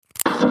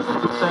You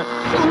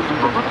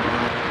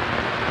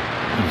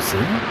see,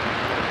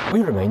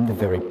 we remain the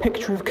very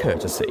picture of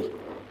courtesy,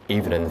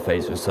 even in the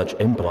face of such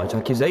impolite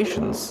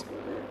accusations.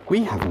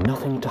 We have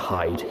nothing to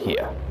hide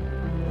here.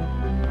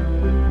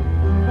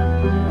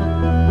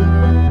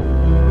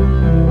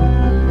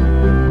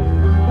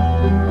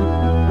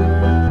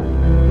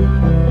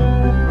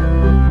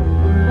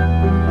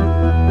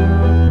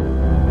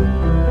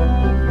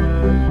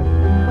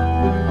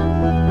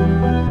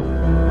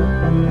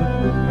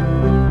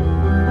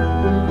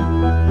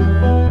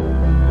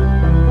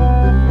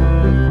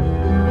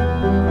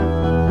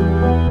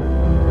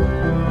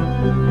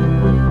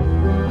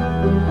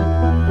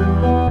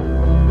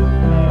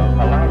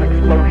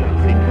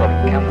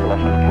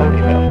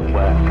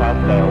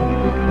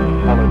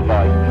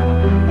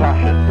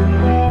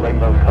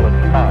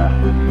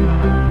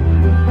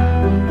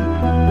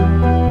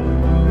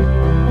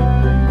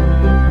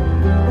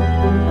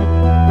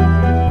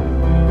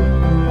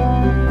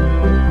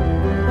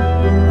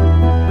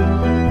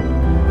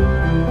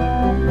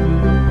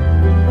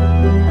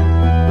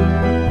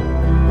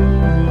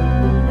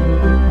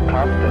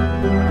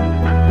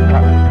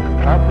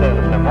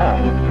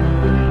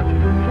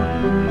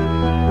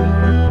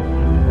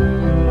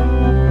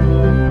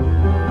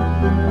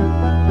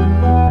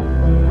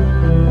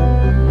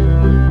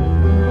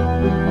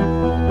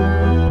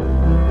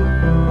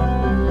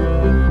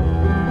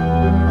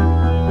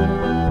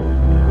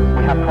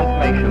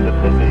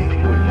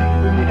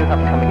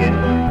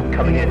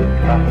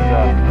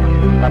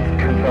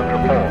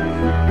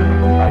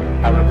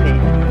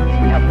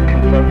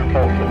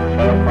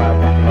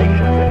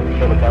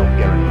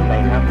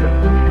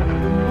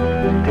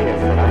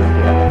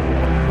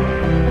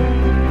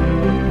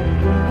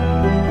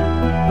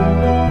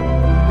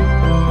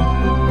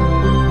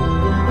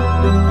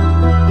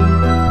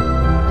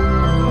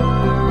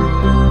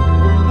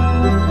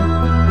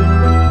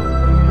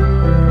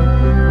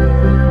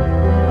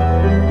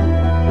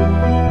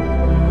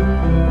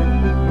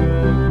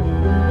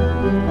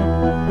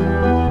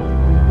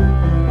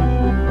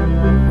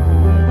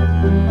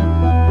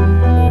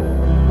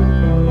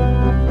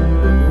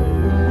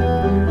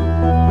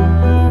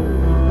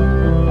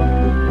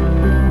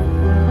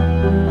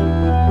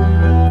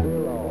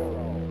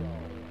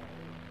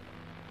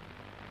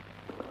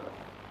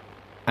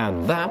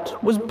 And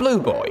that was Blue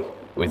Boy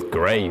with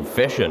Grave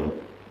Fission.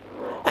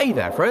 Hey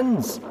there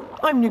friends,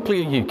 I'm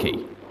Nuclear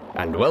Yuki,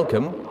 and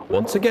welcome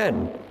once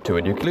again to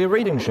a nuclear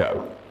reading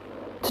show.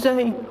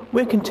 Today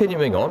we're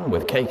continuing on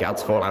with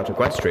K-Cat's Fallout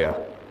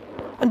Equestria.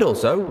 And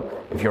also,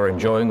 if you're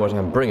enjoying what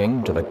I'm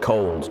bringing to the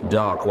cold,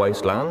 dark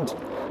wasteland,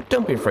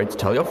 don't be afraid to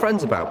tell your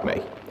friends about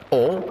me,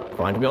 or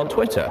find me on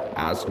Twitter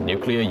as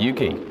Nuclear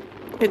Yuki.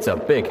 It's a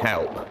big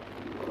help.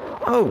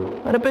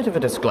 Oh, and a bit of a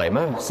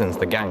disclaimer, since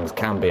the gangs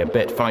can be a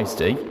bit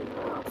feisty.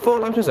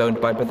 Fallout is owned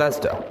by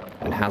Bethesda,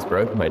 and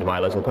Hasbro made My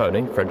Little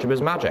Pony Friendship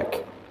is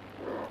Magic.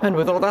 And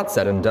with all that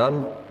said and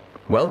done,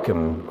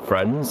 welcome,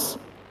 friends,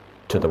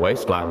 to the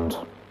Wasteland.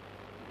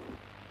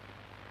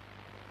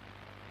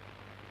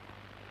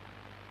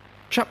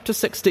 Chapter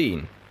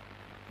 16.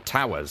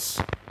 Towers.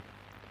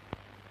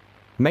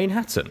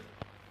 Manhattan.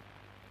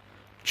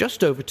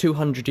 Just over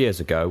 200 years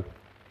ago,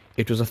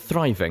 it was a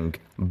thriving,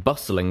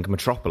 bustling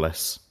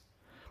metropolis.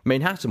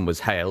 Manhattan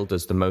was hailed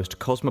as the most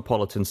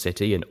cosmopolitan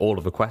city in all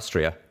of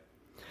Equestria.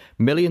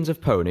 Millions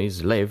of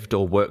ponies lived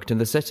or worked in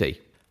the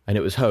city, and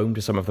it was home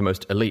to some of the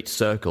most elite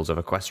circles of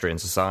equestrian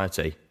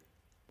society.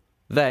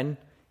 Then,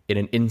 in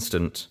an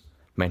instant,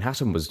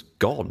 Manhattan was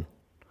gone.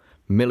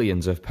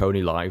 Millions of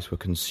pony lives were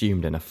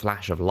consumed in a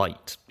flash of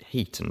light,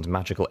 heat, and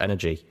magical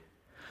energy.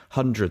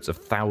 Hundreds of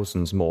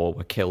thousands more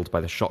were killed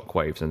by the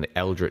shockwaves and the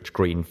eldritch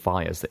green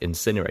fires that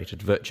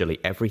incinerated virtually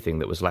everything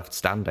that was left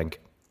standing.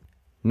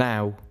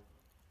 Now,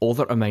 all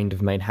that remained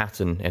of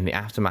Manhattan in the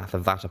aftermath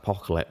of that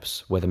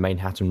apocalypse were the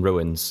Manhattan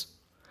ruins.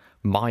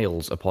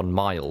 Miles upon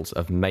miles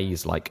of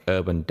maze-like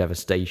urban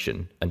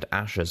devastation and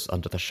ashes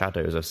under the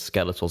shadows of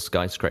skeletal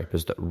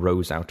skyscrapers that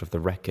rose out of the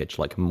wreckage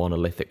like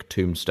monolithic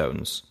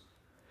tombstones.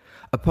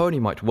 A pony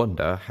might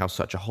wonder how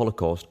such a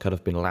holocaust could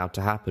have been allowed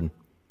to happen.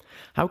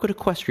 How could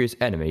Equestria's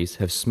enemies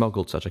have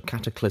smuggled such a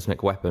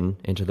cataclysmic weapon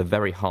into the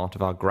very heart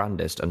of our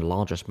grandest and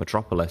largest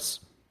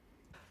metropolis?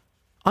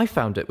 I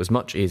found it was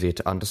much easier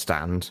to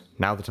understand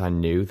now that I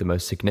knew the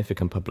most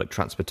significant public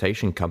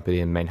transportation company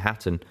in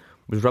Manhattan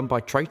was run by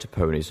traitor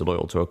ponies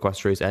loyal to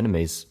Equestria's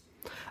enemies,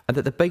 and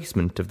that the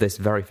basement of this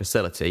very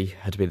facility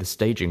had been the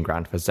staging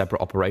ground for zebra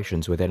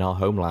operations within our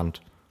homeland.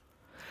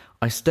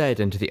 I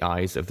stared into the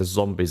eyes of the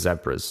zombie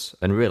zebras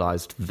and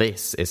realised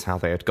this is how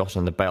they had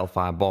gotten the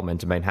balefire bomb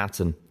into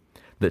Manhattan,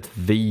 that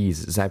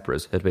these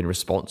zebras had been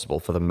responsible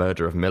for the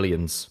murder of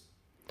millions.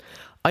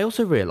 I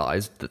also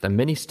realised that the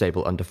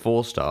mini-stable under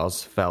 4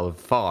 stars fell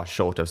far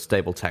short of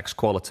Stable-Tech's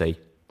quality.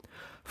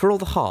 For all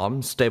the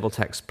harm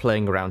Stable-Tech's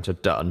playing around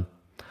had done,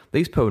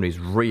 these ponies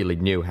really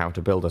knew how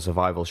to build a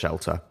survival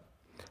shelter.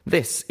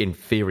 This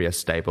inferior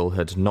stable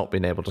had not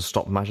been able to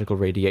stop magical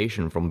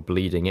radiation from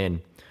bleeding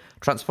in,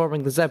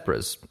 transforming the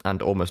zebras,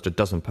 and almost a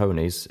dozen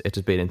ponies it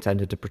had been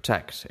intended to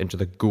protect, into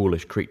the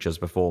ghoulish creatures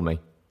before me.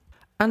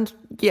 And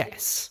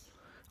yes,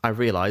 I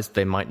realised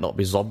they might not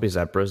be zombie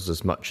zebras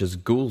as much as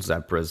ghoul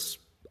zebras.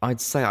 I'd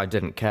say I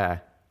didn't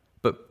care,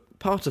 but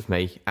part of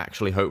me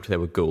actually hoped they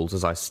were ghouls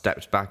as I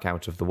stepped back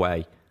out of the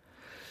way.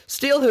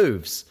 "Steel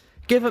hooves!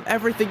 Give them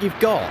everything you've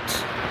got!"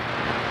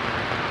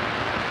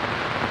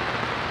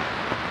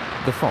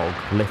 The fog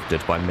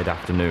lifted by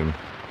mid-afternoon,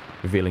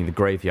 revealing the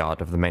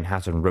graveyard of the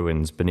Manhattan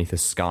ruins beneath a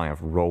sky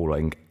of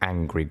rolling,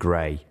 angry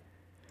grey.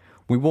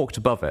 We walked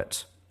above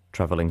it,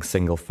 travelling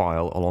single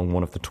file along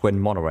one of the twin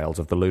monorails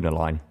of the Lunar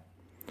Line,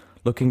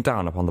 looking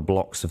down upon the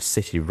blocks of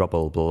city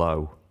rubble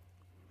below.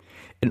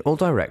 In all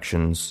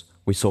directions,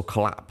 we saw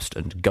collapsed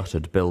and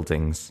gutted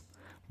buildings,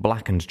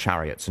 blackened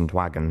chariots and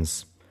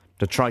wagons,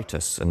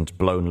 detritus and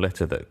blown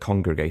litter that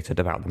congregated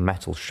about the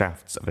metal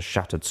shafts of a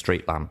shattered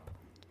street lamp.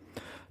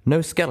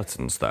 No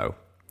skeletons, though.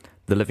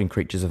 The living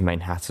creatures of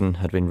Manhattan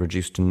had been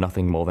reduced to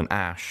nothing more than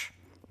ash,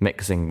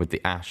 mixing with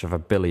the ash of a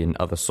billion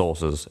other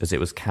sources as it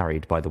was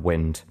carried by the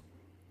wind.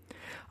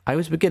 I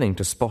was beginning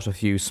to spot a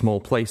few small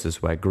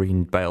places where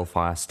green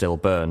balefire still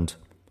burned.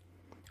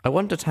 I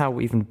wondered how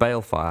even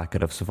balefire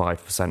could have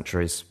survived for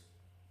centuries.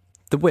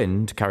 The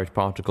wind carried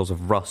particles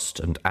of rust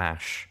and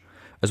ash,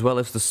 as well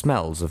as the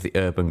smells of the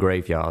urban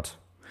graveyard.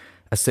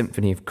 A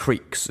symphony of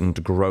creaks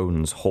and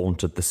groans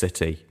haunted the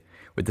city,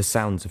 with the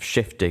sounds of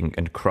shifting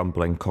and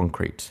crumbling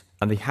concrete,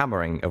 and the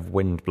hammering of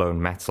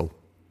wind-blown metal.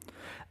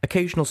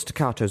 Occasional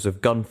staccatos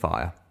of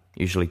gunfire,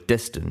 usually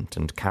distant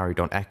and carried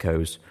on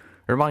echoes,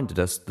 reminded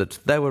us that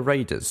there were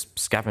raiders,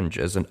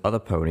 scavengers, and other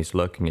ponies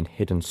lurking in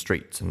hidden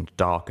streets and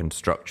darkened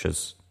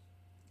structures.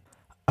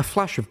 A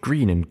flash of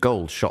green and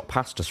gold shot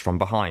past us from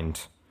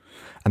behind.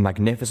 A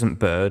magnificent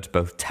bird,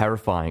 both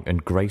terrifying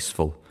and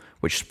graceful,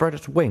 which spread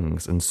its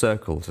wings and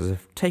circles as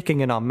if taking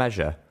in our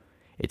measure.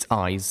 Its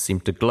eyes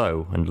seemed to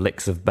glow, and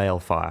licks of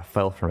balefire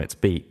fell from its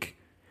beak.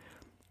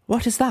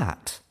 "What is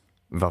that?"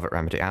 Velvet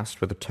Remedy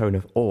asked with a tone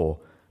of awe,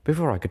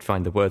 before I could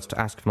find the words to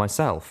ask for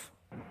myself.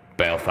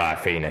 "Balefire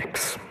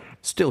Phoenix,"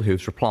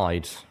 Steelhooves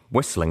replied,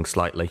 whistling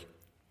slightly.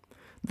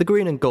 The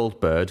green and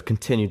gold bird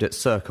continued its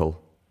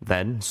circle,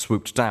 then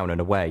swooped down and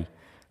away,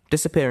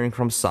 disappearing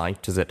from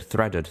sight as it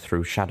threaded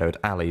through shadowed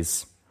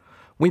alleys.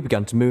 We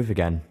began to move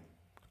again,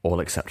 all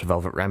except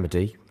Velvet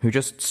Remedy, who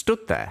just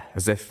stood there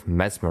as if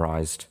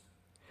mesmerised.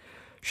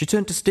 She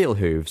turned to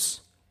Steelhooves,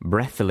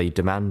 breathily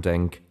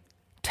demanding,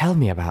 "Tell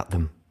me about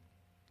them."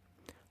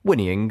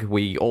 Whinnying,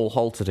 we all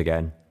halted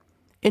again.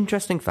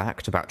 Interesting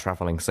fact about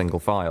travelling single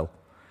file.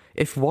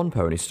 If one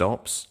pony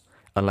stops,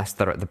 unless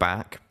they're at the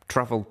back,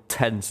 travel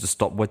tends to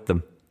stop with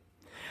them.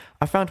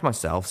 I found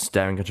myself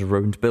staring at a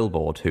ruined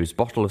billboard whose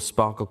bottle of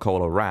Sparkle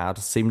Cola Rad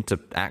seemed to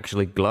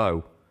actually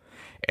glow.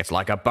 "It's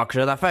like a bucket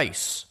to the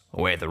face,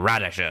 with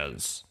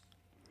radishes."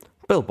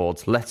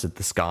 Billboards littered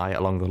the sky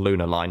along the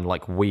Lunar Line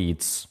like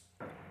weeds.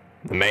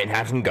 The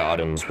Manhattan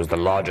Gardens was the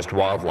largest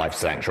wildlife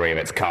sanctuary of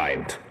its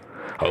kind,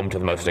 home to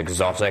the most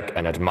exotic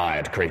and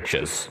admired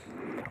creatures,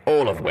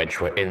 all of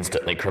which were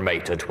instantly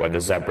cremated when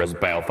the zebra's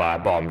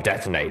balefire bomb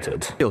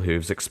detonated.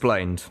 Steelhooves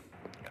explained.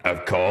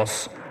 Of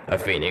course, a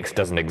phoenix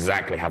doesn't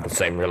exactly have the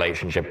same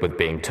relationship with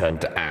being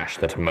turned to ash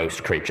that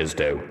most creatures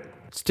do.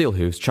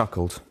 Steelhooves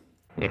chuckled.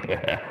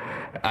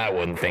 I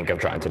wouldn't think of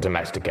trying to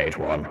domesticate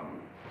one.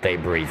 They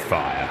breathe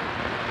fire.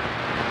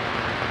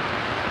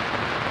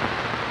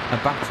 A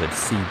battered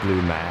sea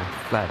blue mare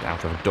fled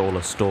out of a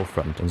doorless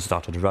storefront and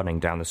started running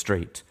down the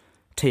street,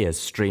 tears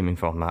streaming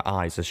from her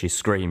eyes as she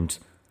screamed.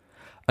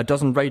 A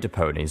dozen raider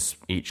ponies,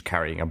 each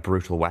carrying a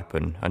brutal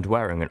weapon and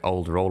wearing an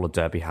old roller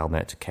derby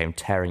helmet, came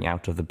tearing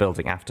out of the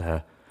building after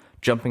her,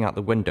 jumping out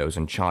the windows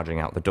and charging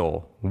out the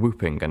door,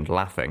 whooping and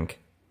laughing.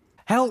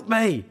 "Help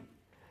me!"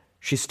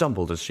 She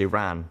stumbled as she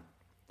ran.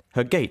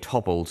 Her gait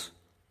hobbled.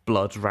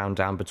 Blood ran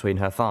down between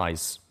her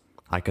thighs.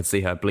 I could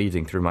see her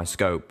bleeding through my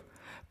scope.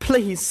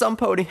 "Please, some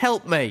pony,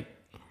 help me!"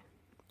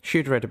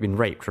 She'd already been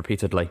raped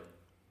repeatedly.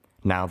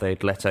 Now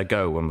they'd let her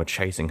go and were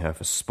chasing her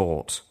for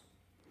sport.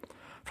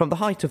 From the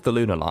height of the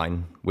Lunar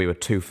Line, we were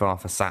too far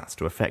for Sats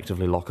to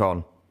effectively lock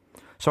on,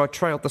 so I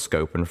trailed the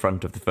scope in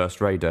front of the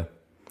first raider.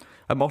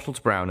 A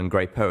mottled brown and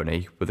grey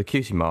pony with a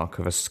cutie mark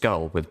of a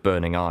skull with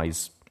burning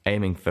eyes,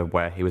 aiming for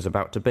where he was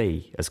about to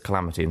be, as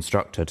Calamity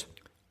instructed.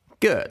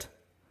 "Good.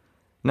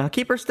 Now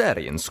keep her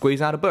steady and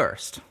squeeze out a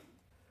burst."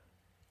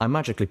 I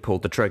magically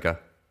pulled the trigger.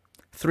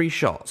 3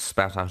 shots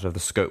spat out of the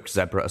scoped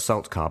Zebra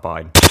assault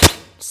carbine.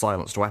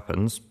 Silenced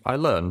weapons, I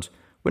learned,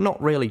 were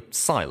not really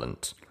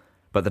silent,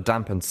 but the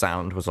dampened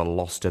sound was a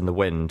lost in the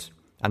wind,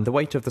 and the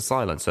weight of the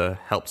silencer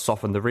helped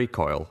soften the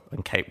recoil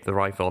and keep the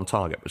rifle on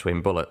target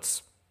between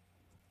bullets.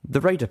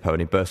 The raider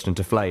pony burst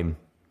into flame.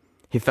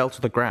 He fell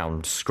to the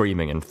ground,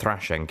 screaming and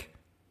thrashing.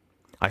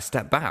 I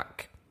stepped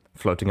back,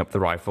 floating up the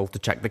rifle to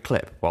check the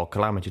clip while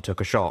Calamity took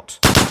a shot.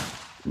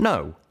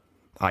 No,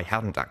 I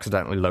hadn't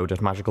accidentally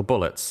loaded magical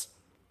bullets.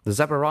 The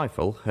Zebra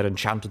rifle had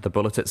enchanted the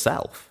bullet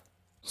itself.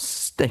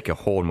 Stick a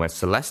horn where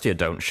Celestia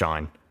don't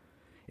shine.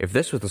 If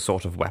this was the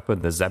sort of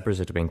weapon the Zebras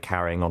had been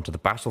carrying onto the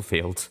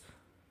battlefield...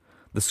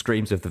 The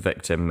screams of the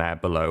victim mare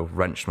below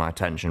wrenched my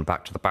attention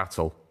back to the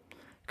battle.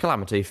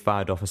 Calamity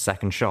fired off a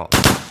second shot.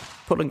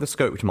 Pulling the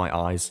scope to my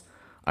eyes,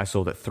 I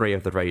saw that 3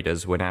 of the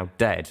raiders were now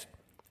dead.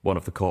 One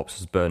of the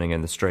corpses burning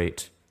in the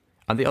street,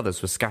 and the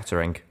others were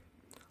scattering.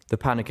 The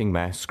panicking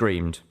mare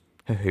screamed,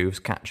 her hooves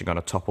catching on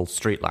a toppled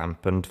street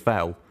lamp, and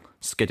fell,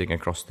 skidding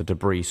across the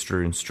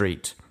debris-strewn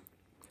street.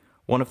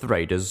 One of the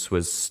raiders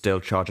was still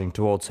charging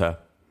towards her.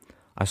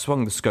 I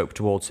swung the scope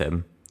towards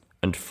him,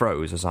 and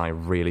froze as I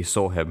really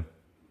saw him.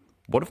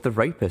 What if the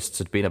rapists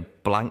had been a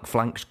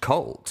blank-flanked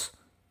colt?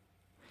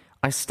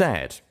 I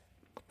stared,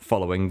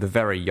 following the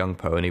very young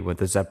pony with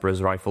the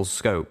zebra's rifle's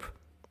scope,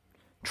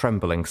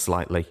 trembling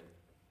slightly.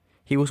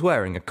 He was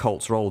wearing a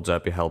Colt's roll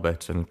derby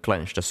helmet and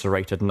clenched a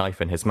serrated knife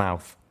in his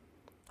mouth.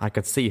 I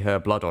could see her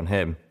blood on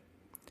him.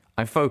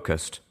 I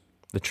focused,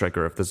 the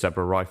trigger of the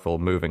zebra rifle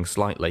moving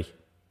slightly.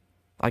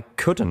 I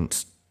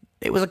couldn't.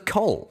 It was a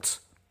Colt.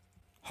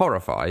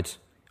 Horrified,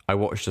 I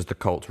watched as the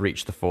Colt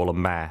reached the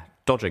fallen mare,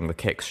 dodging the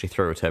kicks she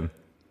threw at him.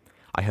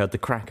 I heard the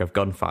crack of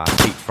gunfire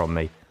feet from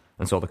me,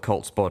 and saw the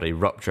Colt's body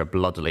rupture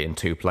bloodily in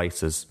 2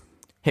 places,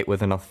 hit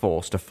with enough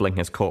force to fling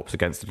his corpse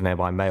against a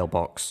nearby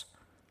mailbox.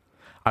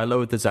 I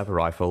lowered the zebra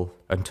rifle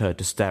and turned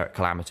to stare at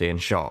Calamity in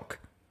shock.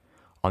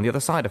 On the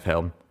other side of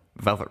him,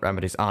 Velvet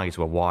Remedy's eyes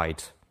were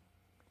wide.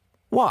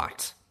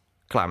 "What?"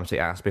 Calamity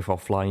asked before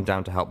flying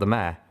down to help the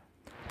mare.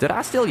 "Did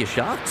I steal your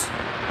shot?"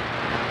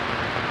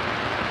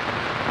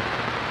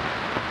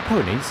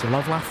 Ponies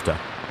love laughter.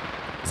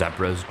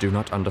 Zebras do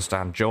not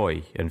understand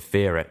joy and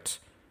fear it.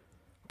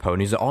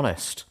 Ponies are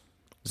honest.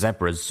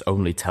 Zebras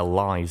only tell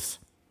lies.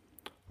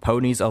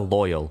 Ponies are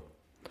loyal.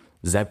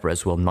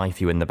 Zebras will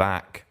knife you in the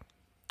back.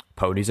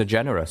 Ponies are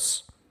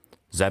generous.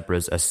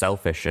 Zebras are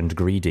selfish and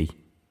greedy.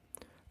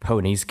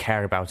 Ponies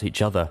care about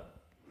each other.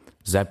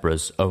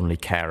 Zebras only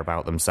care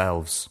about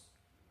themselves.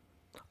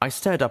 I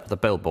stared up at the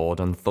billboard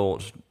and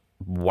thought,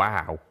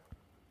 wow.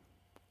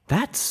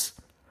 That's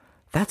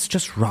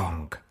just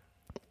wrong,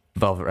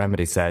 Velvet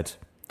Remedy said,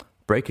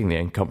 breaking the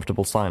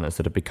uncomfortable silence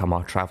that had become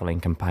our travelling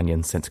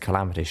companion since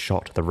Calamity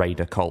shot the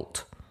Raider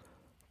Colt.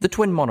 The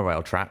twin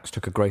monorail tracks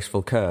took a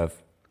graceful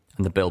curve,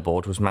 and the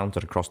billboard was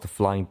mounted across the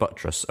flying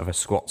buttress of a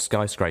squat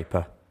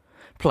skyscraper,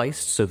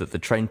 placed so that the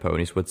train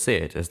ponies would see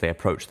it as they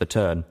approached the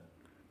turn.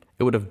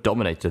 It would have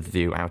dominated the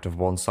view out of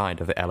one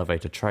side of the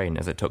elevated train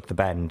as it took the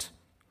bend.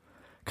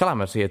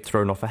 Calamity had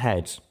thrown off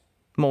ahead,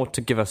 more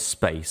to give us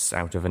space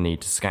out of a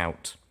need to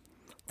scout.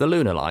 The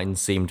lunar line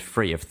seemed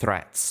free of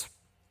threats.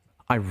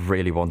 I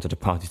really wanted a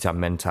party time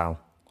mental.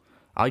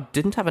 I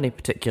didn't have any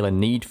particular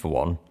need for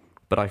one,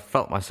 but I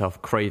felt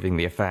myself craving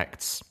the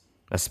effects,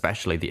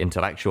 especially the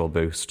intellectual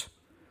boost.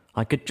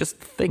 I could just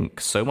think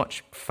so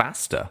much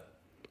faster,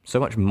 so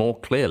much more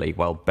clearly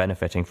while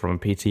benefiting from a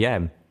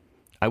PTM.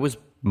 I was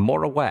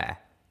more aware,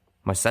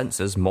 my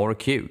senses more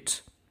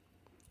acute.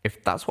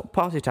 If that's what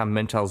party time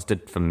mentals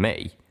did for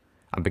me,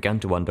 I began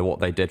to wonder what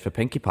they did for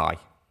Pinkie Pie.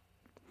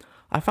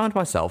 I found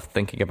myself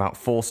thinking about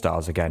 4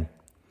 stars again.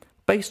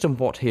 Based on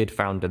what he had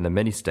found in the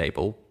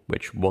mini-stable,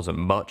 which wasn't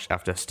much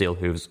after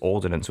Steelhooves'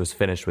 ordnance was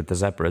finished with the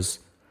zebras,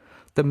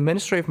 the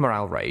Ministry of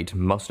Morale raid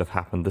must have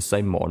happened the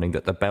same morning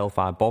that the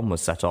Balefire bomb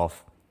was set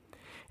off.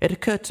 It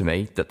occurred to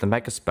me that the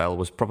Megaspell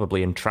was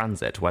probably in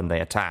transit when they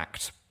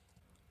attacked.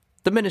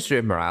 The Ministry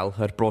of Morale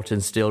had brought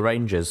in Steel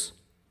Rangers.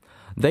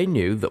 They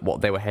knew that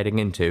what they were heading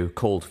into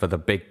called for the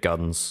big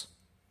guns,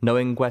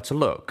 knowing where to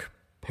look,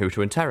 who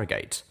to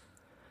interrogate.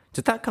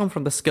 Did that come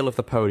from the skill of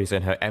the ponies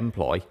in her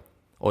employ,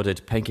 or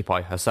did Pinkie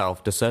Pie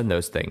herself discern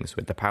those things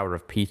with the power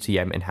of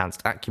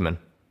PTM-enhanced acumen?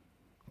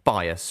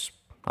 Bias,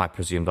 I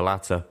presume the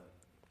latter.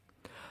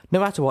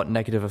 No matter what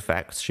negative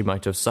effects she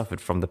might have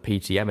suffered from the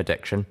PTM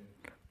addiction,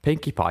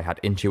 Pinkie Pie had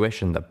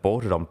intuition that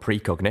bordered on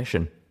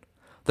precognition.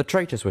 The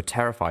traitors were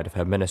terrified of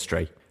her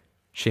ministry.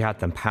 She had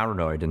them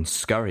paranoid and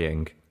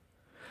scurrying.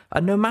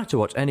 And no matter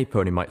what any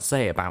pony might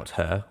say about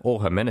her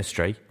or her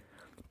ministry,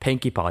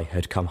 Pinkie Pie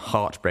had come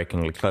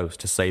heartbreakingly close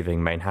to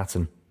saving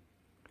Manhattan.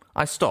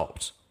 I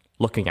stopped,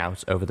 looking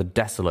out over the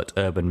desolate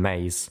urban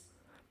maze.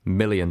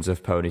 Millions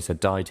of ponies had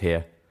died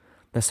here,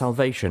 their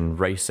salvation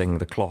racing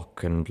the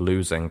clock and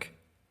losing.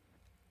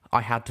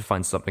 I had to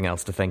find something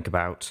else to think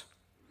about.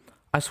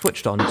 I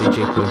switched on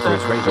DJ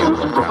Poonthree's radio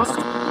broadcast,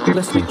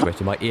 listening to it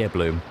in my ear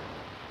bloom.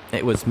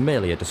 It was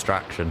merely a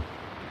distraction.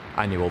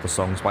 I knew all the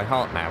songs by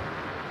heart now.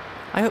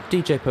 I hope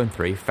DJ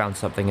Poon3 found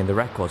something in the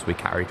records we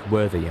carried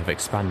worthy of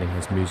expanding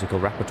his musical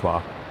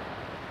repertoire.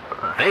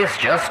 This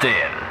just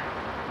in.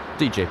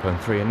 DJ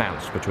Poon3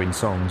 announced between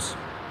songs.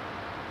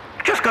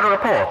 Just got a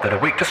report that a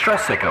weak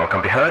distress signal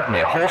can be heard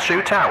near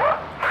Horseshoe Tower.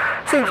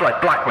 Seems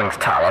like Blackwing's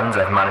talons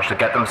have managed to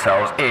get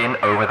themselves in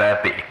over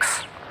their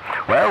beaks.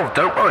 Well,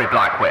 don't worry,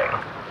 Blackwing.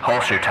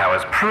 Horseshoe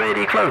Tower's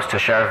pretty close to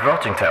Sheriff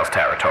Rottingtail's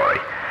territory.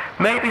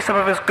 Maybe some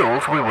of his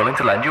ghouls will be willing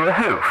to lend you a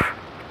hoof.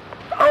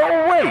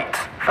 Oh, wait,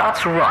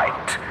 that's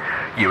right.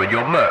 You and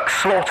your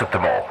mercs slaughtered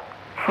them all.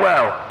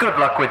 Well, good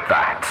luck with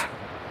that.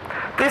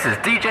 This is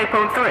DJ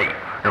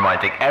Poon3,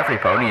 reminding every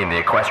pony in the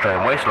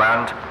Equestrian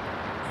Wasteland,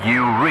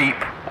 you reap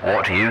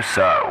what you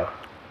sow.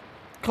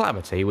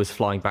 Calamity was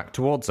flying back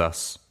towards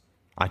us.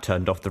 I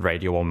turned off the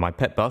radio on my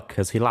pitbuck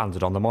as he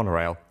landed on the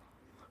monorail.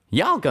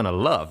 "Y'all gonna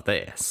love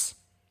this."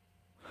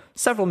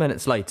 Several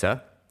minutes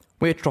later,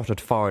 we had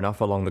trotted far enough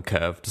along the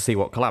curve to see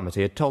what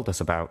Calamity had told us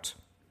about.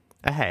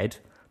 Ahead,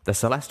 the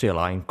celestial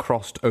line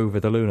crossed over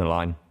the lunar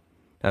line.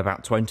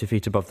 About 20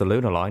 feet above the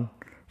lunar line,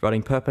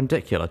 running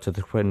perpendicular to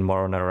the twin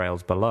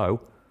monorails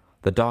below,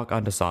 the dark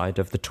underside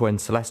of the twin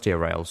celestial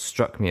rails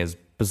struck me as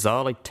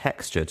bizarrely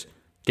textured,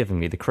 giving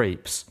me the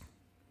creeps.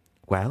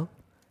 "Well,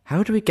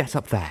 how do we get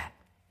up there?"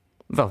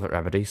 Velvet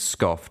Remedy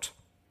scoffed.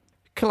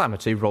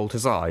 Calamity rolled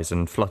his eyes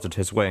and fluttered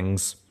his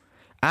wings.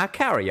 "I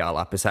carry y'all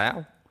up as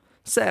how.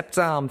 'Cept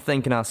I'm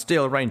thinking our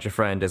Steel Ranger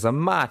friend is a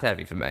mite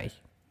heavy for me."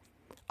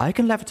 "I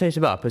can levitate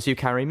him up as you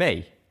carry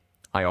me,"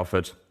 I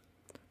offered.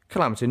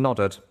 Calamity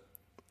nodded.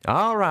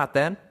 "All right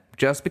then,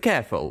 just be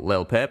careful,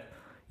 Lil Pip.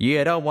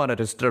 You don't want to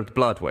disturb the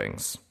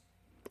Bloodwings."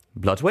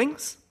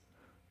 "Bloodwings?"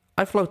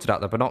 I floated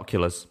out the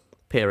binoculars,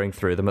 peering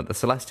through them at the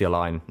celestial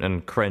line,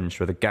 and cringed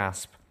with a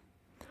gasp.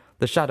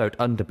 The shadowed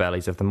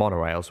underbellies of the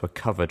monorails were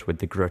covered with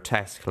the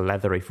grotesque,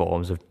 leathery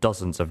forms of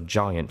dozens of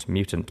giant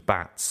mutant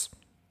bats.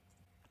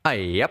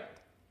 "Yep,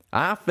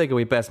 I figure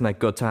we best make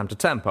good time to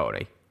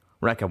Tempody.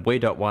 Reckon we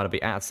don't want to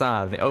be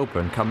outside in the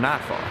open come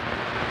nightfall."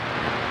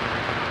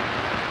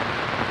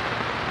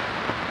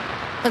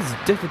 As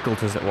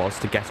difficult as it was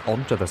to get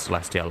onto the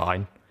celestial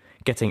line,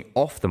 getting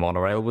off the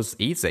monorail was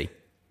easy.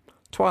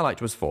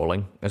 Twilight was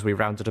falling as we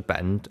rounded a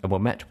bend and were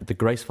met with the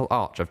graceful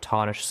arch of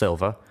tarnished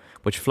silver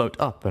which flowed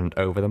up and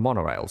over the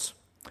monorails.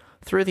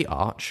 Through the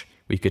arch,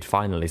 we could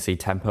finally see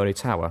Tempody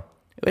Tower,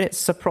 in its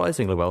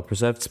surprisingly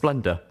well-preserved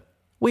splendour.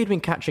 We'd been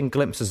catching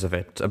glimpses of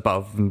it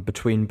above and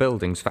between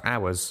buildings for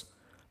hours,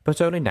 but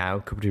only now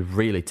could we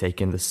really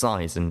take in the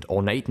size and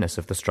ornateness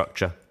of the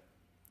structure.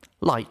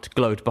 Light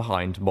glowed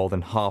behind more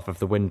than half of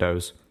the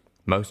windows,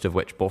 most of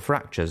which bore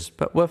fractures,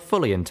 but were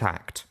fully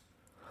intact.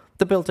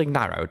 The building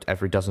narrowed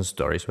every dozen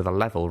stories with a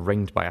level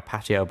ringed by a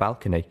patio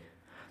balcony,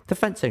 the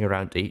fencing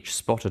around each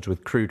spotted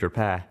with crude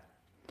repair.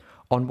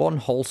 On one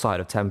whole side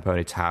of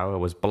Tempody Tower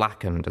was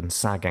blackened and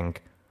sagging,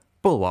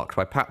 bulwarked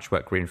by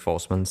patchwork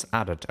reinforcements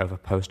added over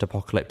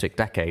post-apocalyptic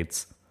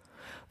decades.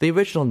 The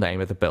original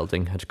name of the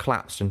building had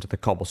collapsed into the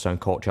cobblestone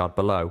courtyard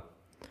below.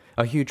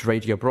 A huge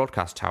radio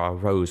broadcast tower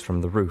rose from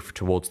the roof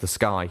towards the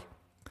sky.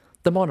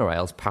 The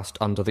monorails passed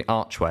under the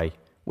archway,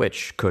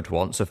 which could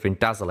once have been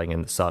dazzling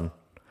in the sun,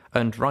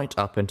 and right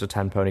up into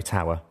Tempody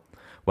Tower,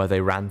 where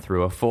they ran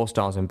through a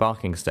 4-star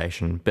embarking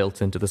station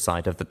built into the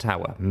side of the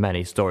tower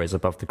many stories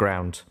above the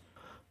ground.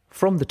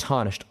 From the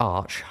tarnished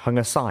arch hung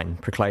a sign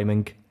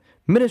proclaiming,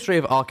 "Ministry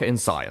of Arcane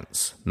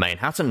Science,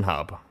 Manhattan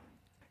Hub."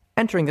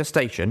 Entering the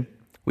station,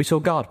 we saw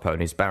guard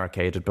ponies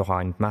barricaded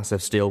behind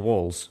massive steel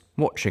walls,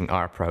 watching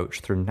our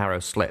approach through narrow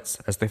slits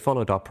as they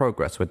followed our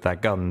progress with their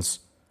guns.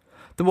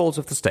 The walls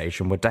of the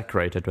station were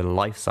decorated with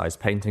life-size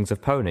paintings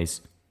of ponies.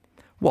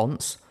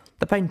 Once,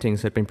 the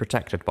paintings had been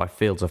protected by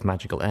fields of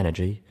magical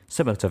energy,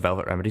 similar to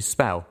Velvet Remedy's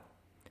spell.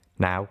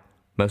 Now,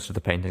 most of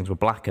the paintings were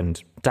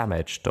blackened,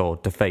 damaged, or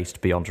defaced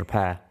beyond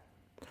repair.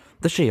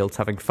 The shields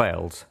having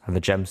failed, and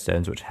the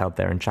gemstones which held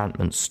their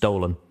enchantments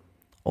stolen.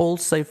 All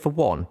save for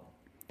one,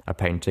 a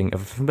painting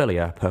of a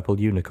familiar purple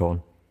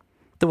unicorn.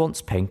 The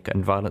once pink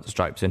and violet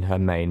stripes in her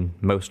mane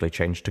mostly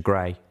changed to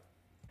grey.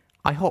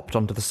 I hopped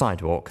onto the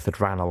sidewalk that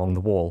ran along the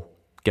wall,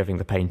 giving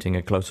the painting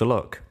a closer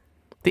look.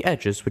 The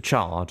edges were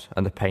charred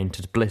and the paint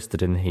had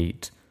blistered in the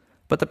heat,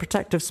 but the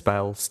protective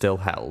spell still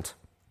held.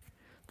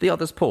 The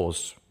others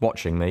paused,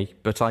 watching me,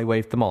 but I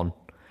waved them on.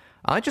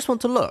 "I just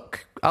want to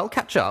look. I'll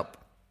catch up."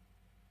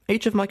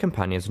 Each of my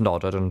companions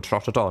nodded and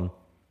trotted on,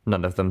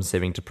 none of them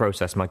seeming to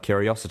process my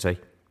curiosity.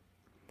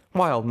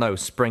 While no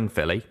spring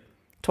filly,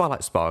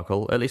 Twilight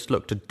Sparkle at least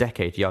looked a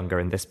decade younger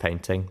in this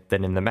painting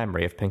than in the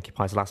memory of Pinkie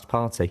Pie's last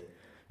party,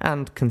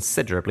 and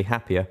considerably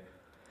happier.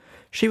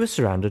 She was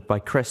surrounded by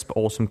crisp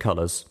autumn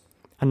colours,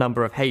 a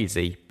number of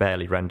hazy,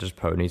 barely rendered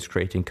ponies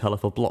creating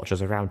colourful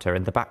blotches around her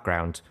in the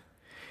background.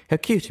 Her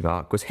cutie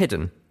mark was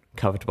hidden,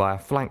 covered by a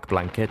flank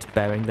blanket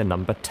bearing the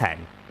number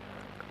 10.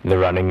 "The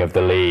running of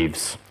the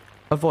leaves,"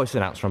 a voice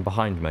announced from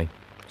behind me,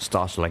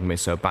 startling me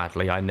so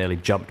badly I nearly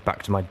jumped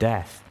back to my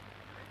death.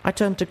 I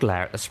turned to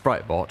glare at the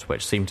sprite bot,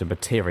 which seemed to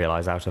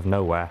materialise out of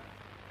nowhere.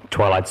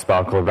 "Twilight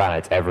Sparkle ran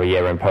it every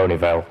year in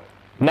Ponyville.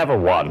 Never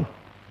won."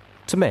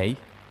 To me,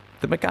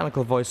 the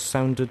mechanical voice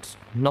sounded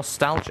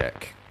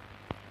nostalgic.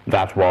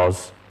 "That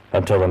was,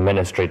 until the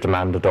Ministry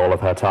demanded all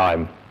of her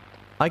time."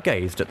 I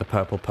gazed at the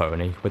purple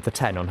pony with the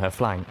 10 on her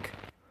flank.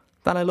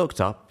 Then I looked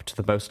up to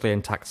the mostly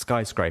intact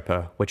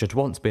skyscraper which had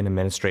once been a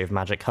Ministry of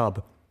Magic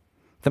hub.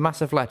 The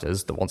massive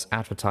letters that once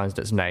advertised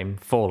its name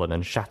fallen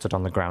and shattered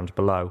on the ground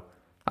below,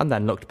 and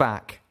then looked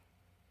back.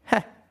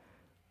 Heh!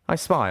 I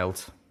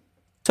smiled.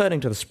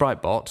 Turning to the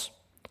sprite bot,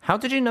 "How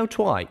did you know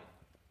Twi?"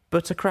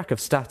 But a crack of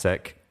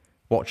static.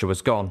 Watcher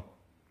was gone.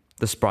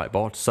 The sprite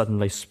bot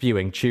suddenly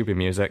spewing tubey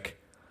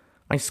music.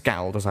 I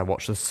scowled as I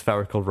watched the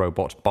spherical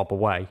robot bob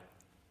away.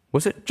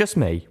 Was it just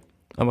me,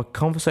 and were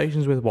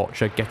conversations with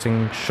Watcher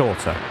getting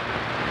shorter?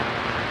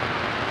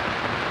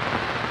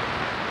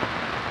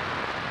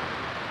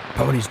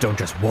 Ponies don't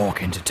just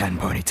walk into 10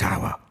 Pony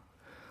Tower.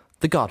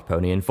 The guard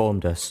pony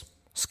informed us,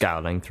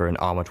 scowling through an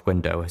armoured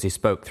window as he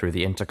spoke through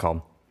the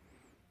intercom.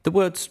 The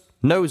words,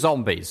 "No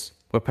zombies,"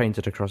 were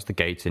painted across the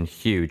gate in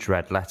huge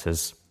red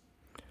letters.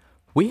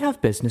 "We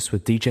have business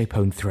with DJ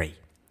Pone 3,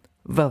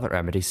 Velvet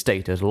Remedy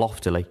stated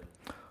loftily,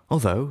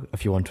 although,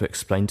 if you want to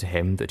explain to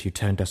him that you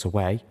turned us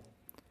away.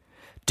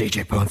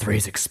 DJ Pone 3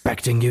 is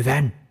expecting you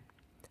then?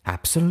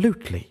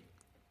 Absolutely.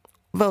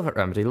 Velvet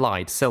Remedy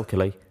lied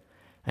silkily,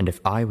 and if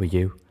I were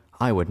you,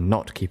 I would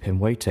not keep him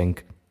waiting.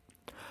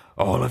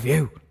 All of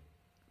you?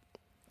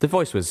 The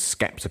voice was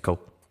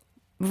sceptical.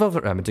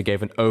 Velvet Remedy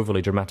gave an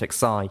overly dramatic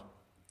sigh.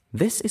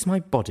 This is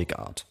my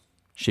bodyguard,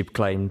 she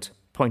claimed,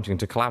 pointing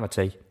to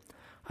Calamity.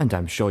 And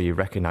I'm sure you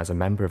recognise a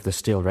member of the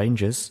Steel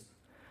Rangers.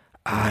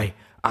 I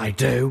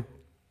do.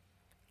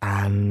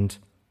 And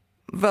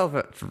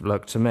Velvet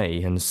looked to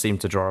me and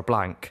seemed to draw a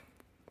blank.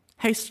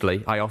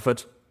 Hastily, I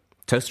offered,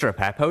 "Toaster a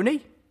pear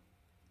pony?"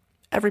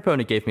 Every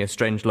pony gave me a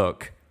strange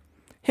look.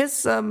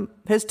 His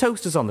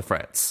toaster's on the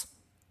fritz.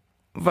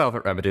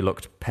 Velvet Remedy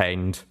looked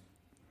pained.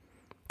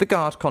 The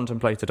guard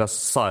contemplated us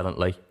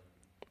silently.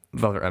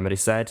 Velvet Remedy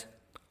said,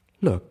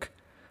 "Look,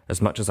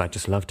 as much as I'd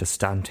just love to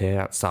stand here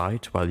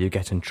outside while you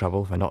get in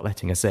trouble for not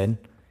letting us in,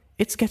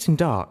 it's getting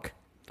dark.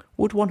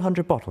 Would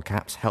 100 bottle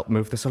caps help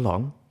move this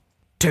along?"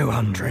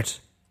 200.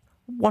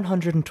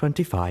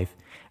 125,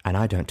 and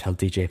I don't tell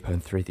DJ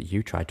Pone 3 that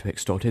you tried to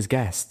extort his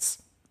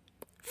guests.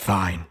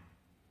 Fine.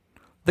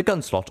 The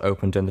gun slot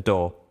opened in the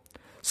door.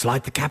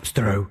 Slide the caps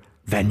through,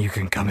 then you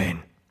can come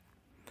in.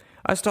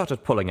 I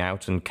started pulling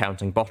out and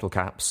counting bottle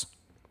caps.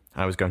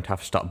 I was going to have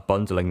to start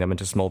bundling them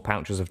into small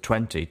pouches of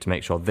 20 to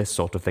make sure this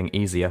sort of thing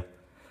easier.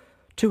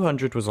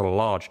 200 was a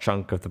large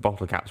chunk of the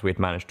bottle caps we had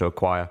managed to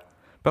acquire,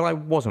 but I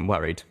wasn't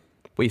worried.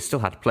 We still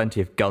had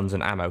plenty of guns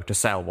and ammo to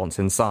sell once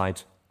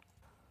inside.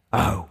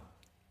 Oh,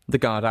 the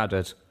guard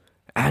added.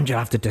 And you'll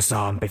have to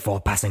disarm before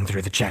passing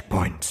through the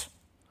checkpoint.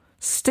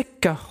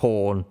 Stick a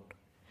horn.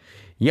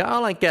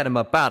 Y'all ain't getting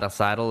my battle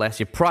saddle unless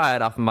you pry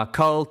it off of my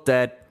cold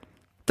dead...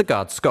 The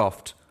guard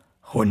scoffed.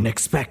 Wouldn't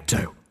expect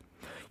to.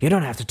 You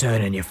don't have to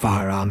turn in your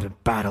firearms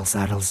and battle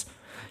saddles.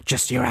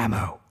 Just your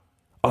ammo.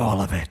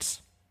 All of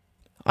it.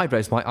 I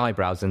raised my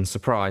eyebrows in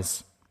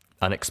surprise.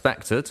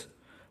 Unexpected.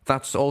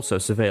 That also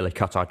severely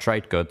cut our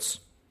trade goods,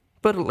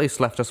 but at least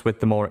left us with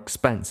the more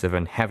expensive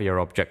and heavier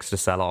objects to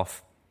sell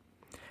off.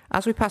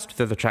 As we passed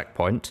through the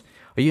checkpoint,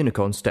 a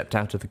unicorn stepped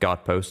out of the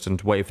guard post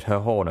and waved her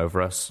horn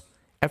over us.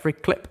 Every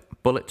clip,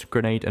 bullet,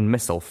 grenade and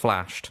missile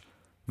flashed,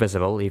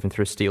 visible even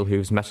through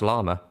Steelhooves' metal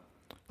armour.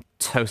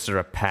 "Toaster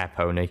a pear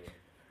pony,"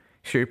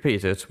 she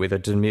repeated with a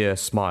demure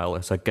smile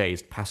as her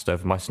gaze passed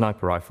over my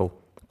sniper rifle,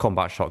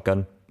 combat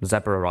shotgun,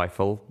 zebra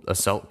rifle,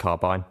 assault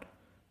carbine.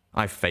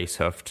 I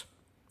face-huffed.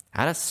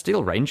 "And a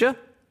Steel Ranger?"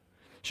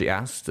 she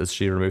asked as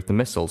she removed the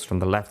missiles from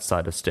the left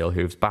side of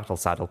Steelhooves' battle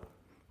saddle.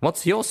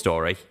 "What's your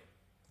story?"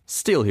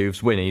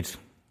 Steelhooves whinnied.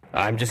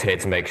 I'm just here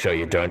to make sure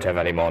you don't have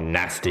any more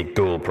nasty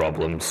ghoul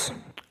problems.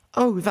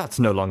 "Oh, that's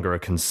no longer a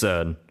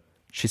concern,"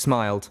 she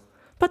smiled.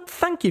 "But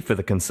thank you for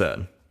the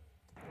concern."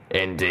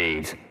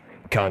 Indeed.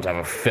 Can't have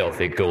a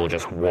filthy ghoul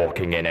just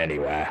walking in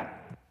anywhere.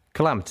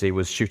 Calamity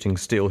was shooting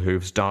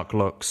Steelhooves' dark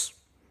looks.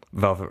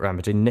 Velvet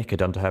Remedy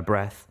nickered under her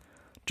breath,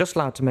 just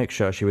loud to make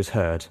sure she was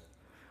heard.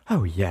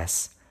 "Oh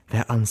yes,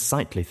 they're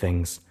unsightly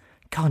things.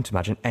 Can't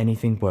imagine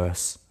anything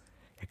worse.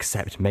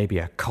 Except maybe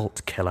a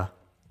cult killer."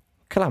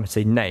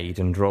 Calamity neighed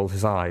and rolled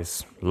his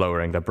eyes,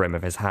 lowering the brim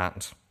of his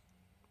hat.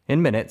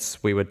 In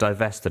minutes, we were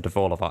divested of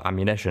all of our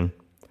ammunition.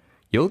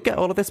 "You'll get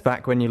all of this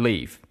back when you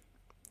leave,"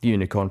 the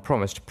unicorn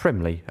promised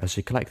primly as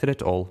she collected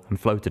it all and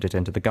floated it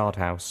into the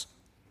guardhouse.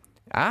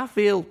 "I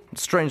feel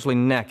strangely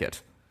naked,"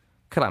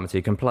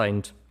 Calamity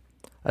complained.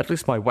 At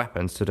least my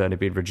weapons had only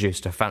been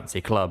reduced to fancy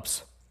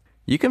clubs.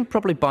 "You can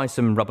probably buy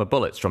some rubber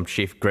bullets from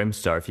Chief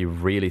Grimstar if you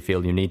really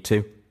feel you need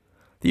to,"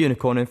 the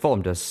unicorn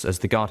informed us as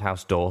the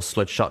guardhouse door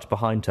slid shut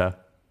behind her.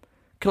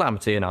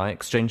 Calamity and I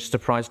exchanged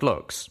surprised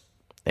looks.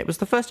 It was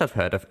the first I've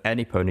heard of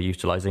any pony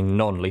utilising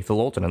non-lethal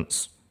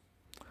ordnance.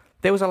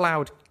 There was a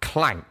loud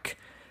clank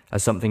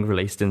as something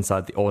released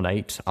inside the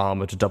ornate,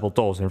 armoured double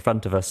doors in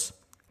front of us.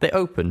 They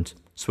opened,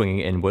 swinging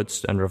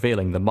inwards and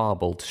revealing the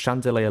marbled,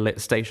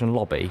 chandelier-lit station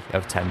lobby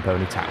of 10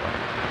 Pony Tower.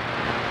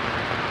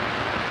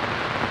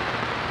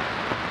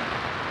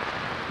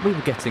 We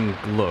were getting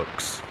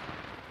looks.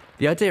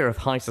 The idea of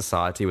high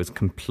society was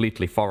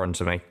completely foreign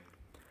to me.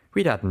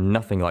 We'd had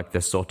nothing like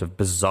this sort of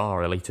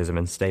bizarre elitism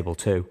in Stable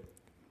 2.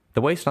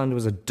 The Wasteland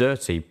was a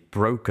dirty,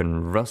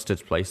 broken,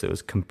 rusted place that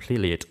was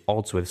completely at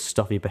odds with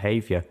stuffy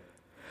behaviour.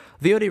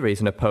 The only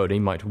reason a pony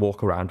might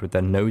walk around with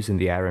their nose in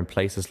the air in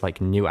places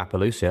like New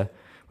Appaloosa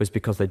was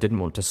because they didn't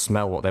want to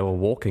smell what they were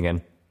walking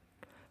in.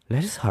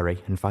 "Let us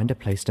hurry and find a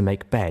place to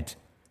make bed,"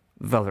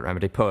 Velvet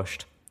Remedy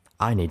pushed.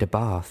 "I need a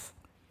bath."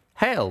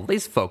 "Hell,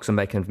 these folks are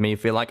making me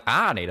feel like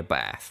I need a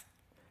bath,"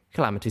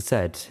 Calamity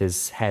said,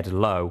 his head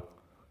low,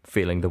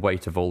 feeling the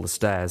weight of all the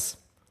stairs.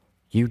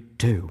 "You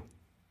do."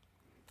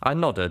 I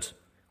nodded,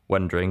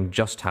 wondering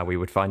just how we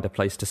would find a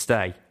place to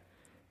stay.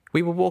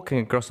 We were walking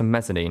across a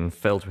mezzanine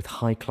filled with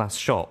high-class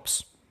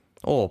shops,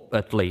 or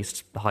at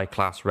least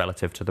high-class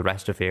relative to the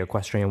rest of the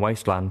equestrian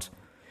wasteland.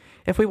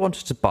 If we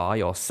wanted to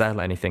buy or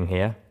sell anything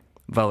here,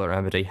 Velvet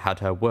Remedy had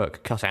her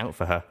work cut out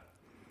for her.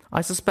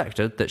 I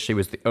suspected that she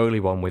was the only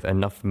one with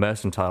enough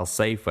mercantile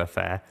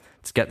savoir-faire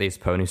to get these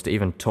ponies to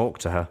even talk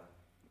to her.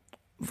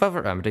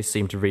 Velvet Remedy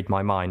seemed to read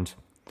my mind.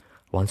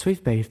 Once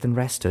we've bathed and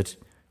rested,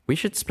 we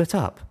should split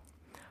up.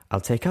 I'll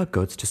take our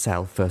goods to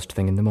sell first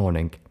thing in the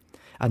morning,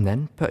 and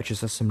then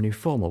purchase us some new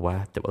formal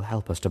wear that will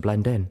help us to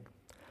blend in.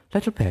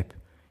 Little Pip,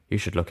 you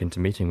should look into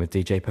meeting with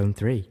DJ Pone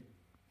 3.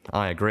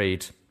 I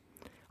agreed.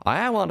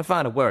 I want to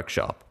find a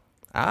workshop.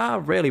 I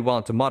really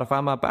want to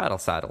modify my battle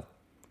saddle.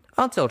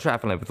 Until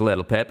traveling with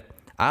Little Pip,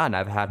 I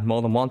never had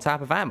more than one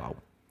type of ammo.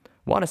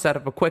 Want to set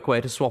up a quick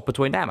way to swap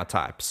between ammo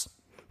types.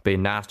 Be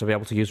nice to be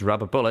able to use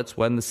rubber bullets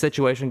when the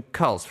situation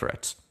calls for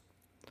it.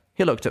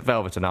 He looked at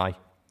Velvet and I.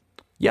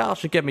 Y'all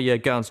should give me your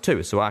guns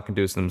too so I can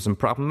do some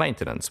proper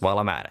maintenance while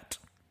I'm at it.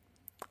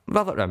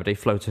 Velvet Remedy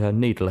floated her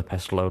needle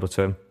epistle over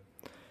to him.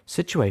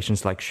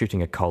 Situations like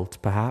shooting a colt,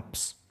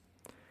 perhaps?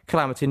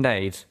 Calamity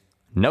neighed.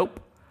 Nope.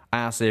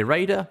 I see a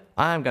raider,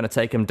 I'm going to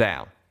take him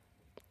down.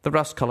 The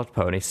rust-coloured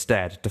pony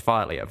stared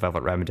defiantly at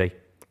Velvet Remedy,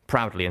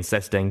 proudly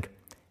insisting,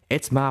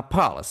 It's my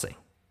policy.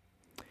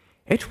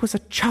 It was a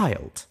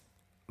child,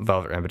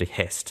 Velvet Remedy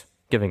hissed,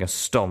 giving a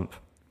stomp.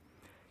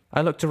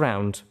 I looked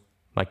around.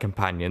 My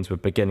companions were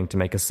beginning to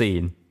make a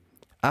scene.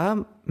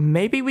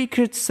 Maybe we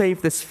could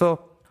save this for...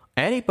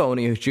 Any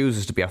pony who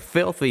chooses to be a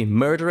filthy,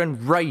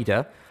 murdering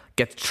raider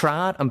gets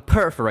tried and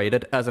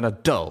perforated as an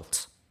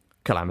adult,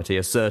 Calamity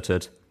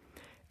asserted.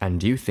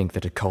 And you think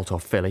that a colt or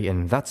filly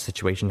in that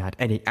situation had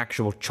any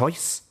actual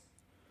choice?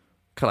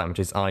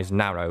 Calamity's eyes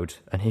narrowed,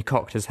 and he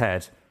cocked his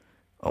head.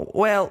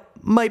 Well,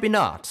 maybe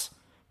not.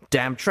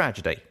 Damn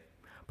tragedy.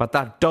 But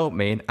that don't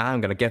mean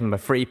I'm going to give him a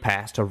free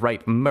pass to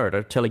rape and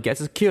murder till he gets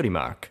his cutie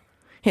mark.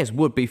 His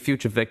would-be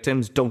future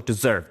victims don't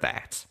deserve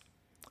that.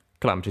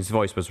 Calamity's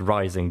voice was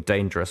rising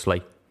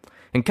dangerously.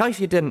 In case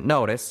you didn't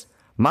notice,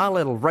 my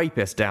little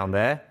rapist down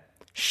there...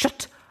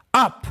 Shut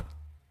up!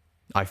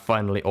 I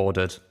finally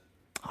ordered.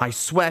 I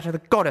swear to the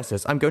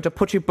goddesses, I'm going to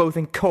put you both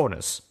in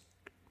corners.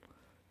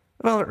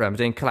 Velvet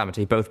Remedy and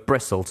Calamity both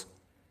bristled,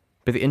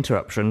 but the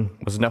interruption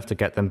was enough to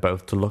get them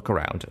both to look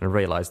around and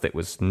realise that it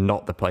was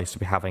not the place to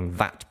be having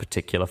that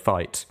particular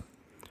fight.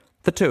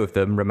 The two of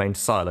them remained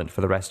silent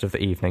for the rest of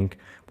the evening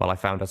while I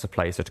found us a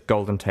place at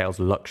Golden Tail's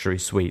Luxury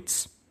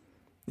Suites.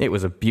 It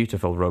was a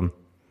beautiful room,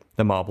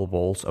 the marble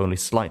walls only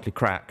slightly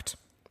cracked.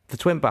 The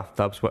twin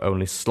bathtubs were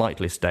only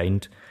slightly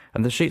stained,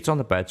 and the sheets on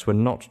the beds were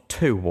not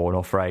too worn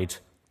or frayed.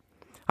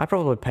 I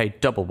probably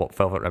paid double what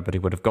Velvet Remedy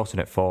would have gotten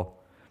it for,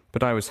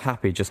 but I was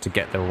happy just to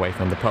get them away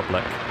from the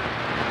public.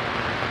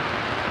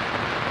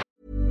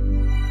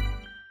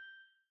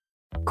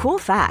 Cool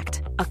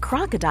fact, a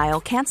crocodile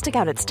can't stick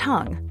out its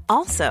tongue.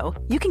 Also,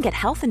 you can get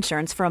health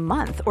insurance for a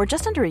month or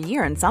just under a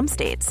year in some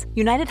states.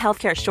 United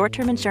Healthcare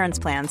short-term insurance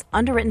plans,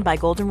 underwritten by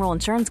Golden Rule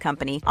Insurance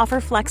Company, offer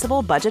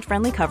flexible,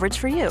 budget-friendly coverage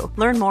for you.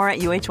 Learn more at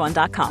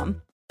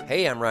uh1.com.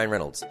 Hey, I'm Ryan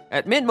Reynolds.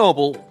 At Mint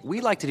Mobile,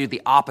 we like to do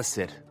the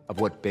opposite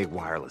of what Big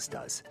Wireless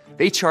does.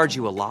 They charge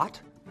you a lot,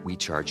 we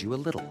charge you a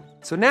little.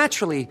 So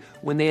naturally,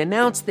 when they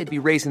announced they'd be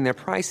raising their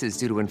prices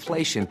due to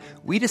inflation,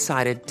 we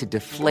decided to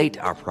deflate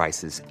our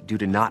prices due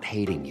to not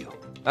hating you.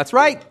 That's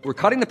right. We're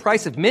cutting the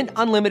price of Mint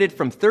Unlimited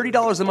from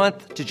 $30 a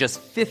month to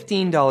just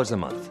 $15 a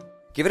month.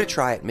 Give it a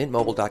try at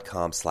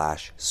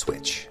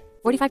mintmobile.com/switch.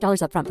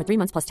 $45 up front for 3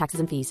 months plus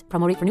taxes and fees.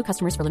 Promo rate for new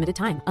customers for limited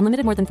time.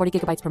 Unlimited more than 40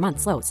 gigabytes per month.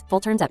 Slows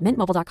full terms at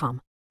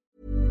mintmobile.com.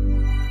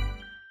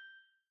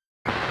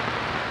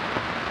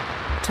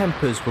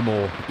 Tempers were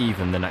more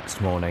even the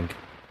next morning.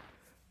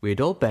 We had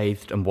all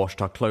bathed and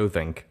washed our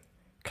clothing.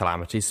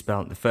 Calamity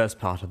spent the first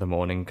part of the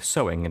morning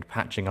sewing and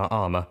patching our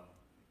armour.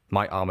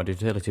 My armoured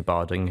utility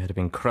barding had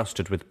been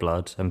crusted with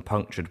blood and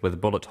punctured with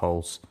bullet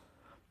holes.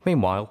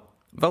 Meanwhile,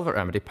 Velvet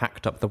Remedy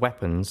packed up the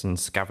weapons and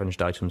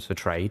scavenged items for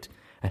trade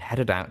and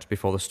headed out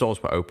before the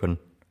stores were open,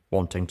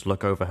 wanting to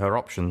look over her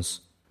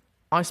options.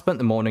 I spent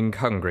the morning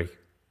hungry.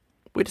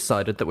 We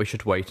decided that we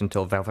should wait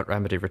until Velvet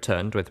Remedy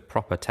returned with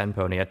proper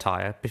 10-pony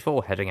attire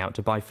before heading out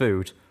to buy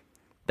food.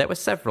 There were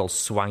several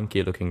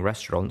swanky-looking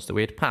restaurants that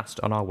we had passed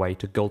on our way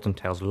to Golden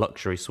Tail's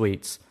Luxury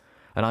Suites,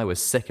 and I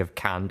was sick of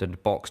canned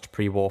and boxed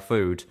pre-war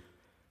food,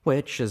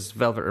 which, as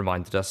Velvet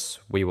reminded us,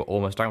 we were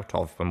almost out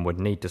of and would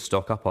need to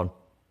stock up on.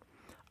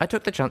 I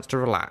took the chance to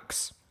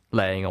relax,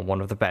 laying on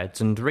one of the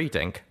beds and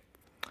reading.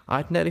 I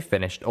had nearly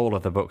finished all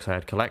of the books I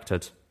had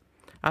collected.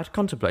 I had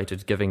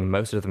contemplated giving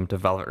most of them to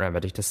Velvet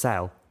Remedy to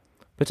sell,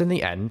 but in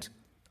the end,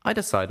 I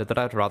decided that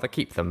I'd rather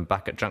keep them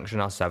back at Junction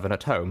R7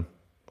 at home.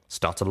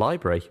 Start a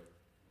library.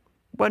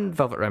 When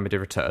Velvet Remedy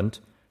returned,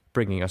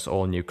 bringing us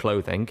all new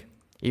clothing,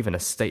 even a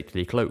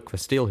stately cloak for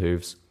steel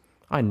hooves,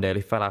 I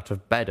nearly fell out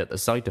of bed at the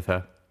sight of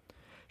her.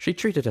 She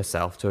treated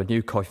herself to a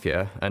new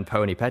coiffure and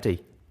pony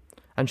petty,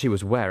 and she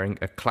was wearing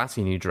a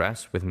classy new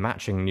dress with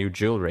matching new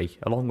jewellery,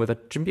 along with a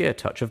demure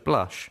touch of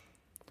blush.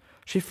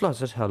 She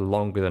fluttered her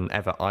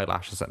longer-than-ever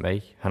eyelashes at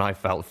me, and I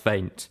felt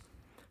faint.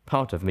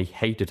 Part of me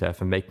hated her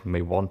for making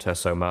me want her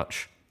so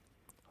much.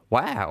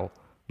 "Wow,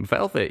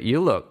 Velvet,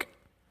 you look—"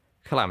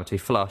 Calamity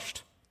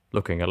flushed,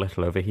 looking a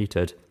little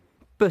overheated.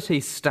 But he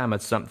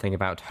stammered something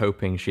about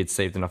hoping she'd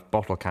saved enough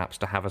bottle caps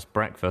to have us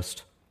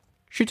breakfast.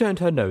 She turned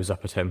her nose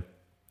up at him.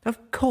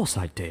 "Of course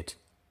I did."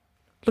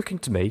 Looking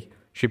to me,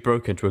 she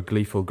broke into a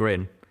gleeful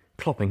grin,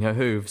 clopping her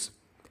hooves.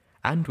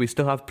 "And we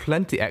still have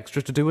plenty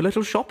extra to do a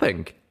little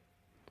shopping."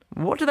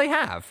 "What do they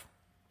have?"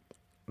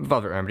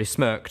 Velvet Remedy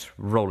smirked,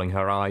 rolling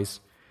her eyes.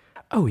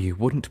 "Oh, you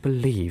wouldn't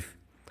believe.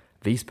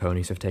 These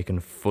ponies have taken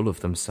full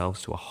of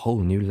themselves to a whole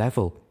new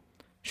level."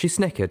 She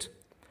snickered.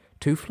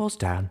 2 floors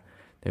down,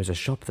 there's a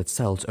shop that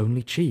sells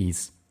only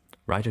cheese.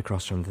 Right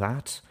across from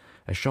that,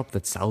 a shop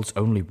that sells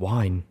only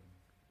wine."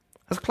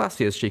 As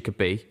classy as she could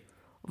be,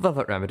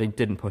 Velvet Remedy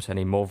didn't put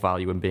any more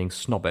value in being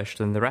snobbish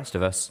than the rest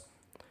of us.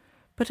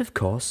 "But of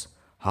course,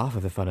 half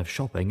of the fun of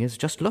shopping is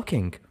just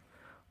looking.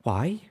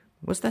 Why?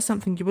 Was there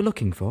something you were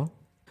looking for?"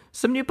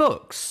 "Some new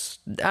books,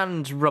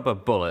 and rubber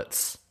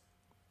bullets."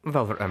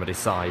 Velvet Remedy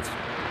sighed.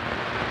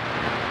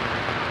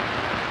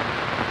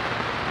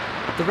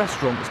 The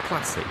restaurant was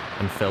classy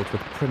and filled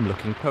with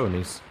prim-looking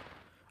ponies.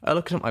 I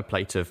looked at my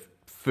plate of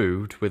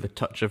food with a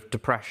touch of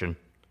depression.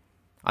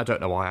 I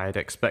don't know why I had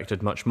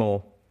expected much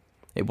more.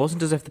 It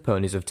wasn't as if the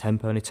ponies of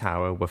Tenpony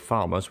Tower were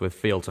farmers with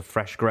fields of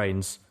fresh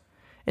grains.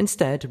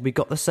 Instead, we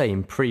got the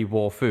same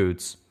pre-war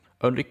foods,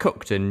 only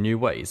cooked in new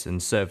ways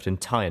and served in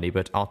tiny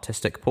but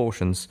artistic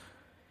portions.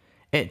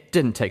 It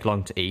didn't take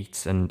long to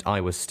eat, and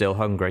I was still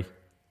hungry.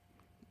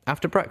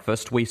 After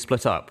breakfast, we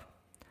split up.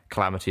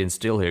 Calamity and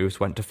Steelhooves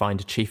went to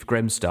find Chief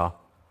Grimstar,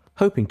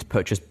 hoping to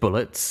purchase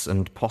bullets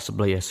and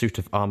possibly a suit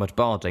of armoured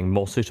barding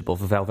more suitable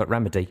for Velvet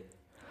Remedy.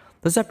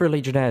 The Zebra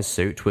Legionnaire's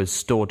suit was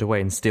stored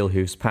away in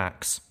Steelhooves'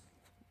 packs.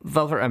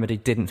 Velvet Remedy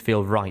didn't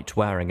feel right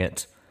wearing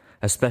it,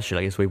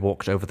 especially as we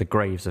walked over the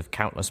graves of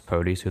countless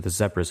ponies who the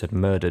zebras had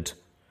murdered,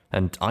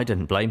 and I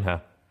didn't blame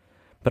her.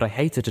 But I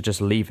hated to just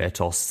leave it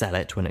or sell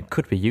it when it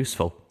could be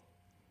useful.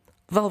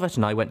 Velvet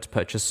and I went to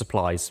purchase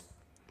supplies.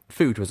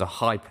 Food was a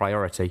high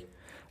priority,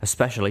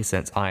 especially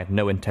since I had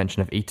no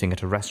intention of eating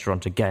at a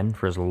restaurant again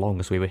for as long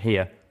as we were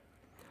here.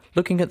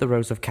 Looking at the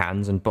rows of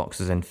cans and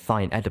boxes in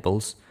fine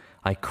edibles,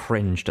 I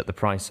cringed at the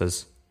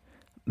prices.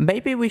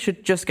 Maybe we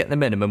should just get the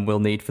minimum we'll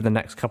need for the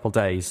next couple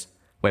days.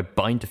 We're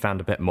bound to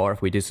find a bit more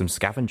if we do some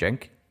scavenging.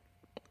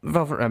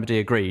 Velvet Remedy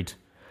agreed,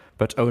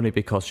 but only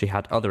because she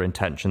had other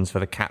intentions for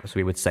the caps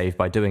we would save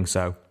by doing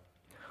so.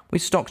 We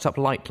stocked up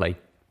lightly.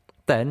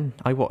 Then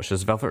I watched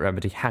as Velvet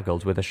Remedy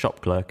haggled with a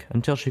shop clerk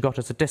until she got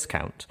us a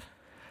discount.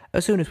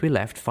 As soon as we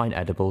left Fine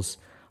Edibles,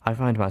 I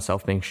found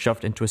myself being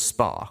shoved into a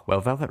spa where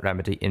Velvet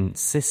Remedy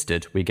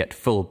insisted we get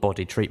full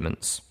body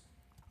treatments.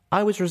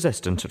 I was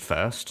resistant at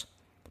first,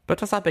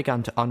 but as I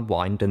began to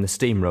unwind in the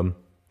steam room,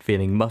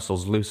 feeling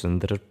muscles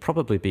loosened that had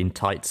probably been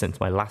tight since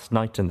my last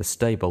night in the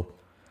stable,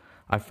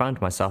 I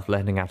found myself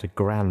letting out a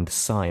grand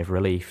sigh of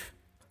relief.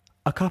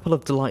 A couple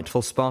of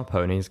delightful spa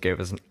ponies gave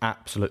us an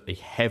absolutely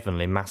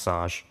heavenly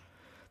massage.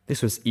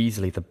 This was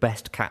easily the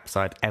best caps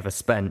I'd ever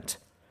spent,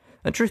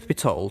 and truth be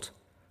told,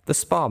 the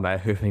spa mare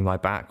hoofing my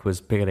back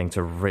was beginning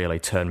to really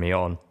turn me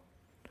on.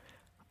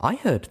 I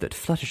heard that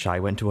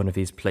Fluttershy went to one of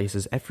these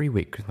places every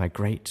week with my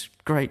great,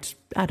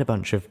 add a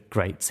bunch of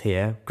greats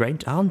here,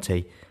 great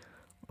auntie,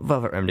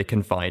 Velvet Remedy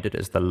confided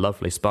as the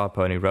lovely spa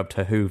pony rubbed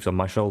her hooves on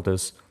my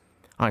shoulders.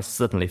 I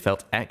suddenly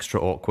felt extra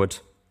awkward.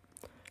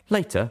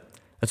 Later,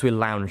 as we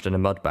lounged in a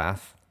mud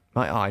bath,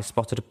 my eye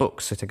spotted a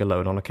book sitting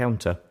alone on a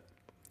counter.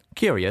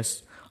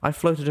 Curious, I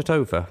floated it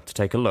over to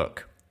take a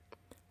look.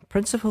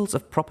 Principles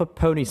of Proper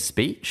Pony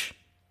Speech?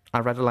 I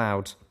read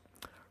aloud.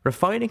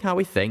 Refining how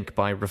we think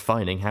by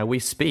refining how we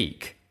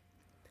speak.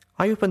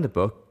 I opened the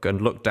book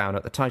and looked down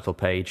at the title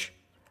page.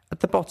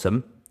 At the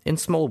bottom, in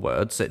small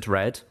words, it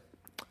read,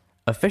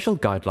 Official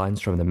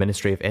Guidelines from the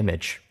Ministry of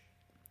Image.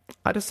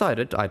 I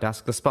decided I'd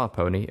ask the spa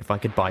pony if I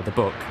could buy the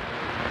book.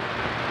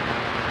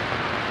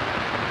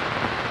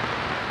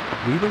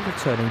 We were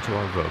returning to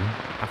our room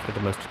after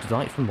the most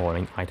delightful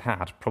morning I'd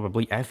had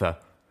probably ever,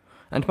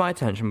 and my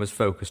attention was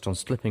focused on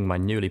slipping my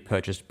newly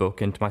purchased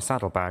book into my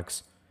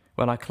saddlebags,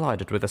 when I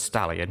collided with a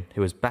stallion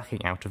who was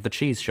backing out of the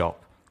cheese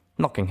shop,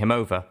 knocking him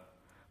over.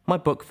 My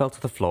book fell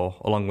to the floor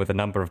along with a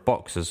number of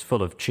boxes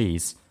full of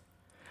cheese.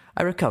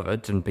 I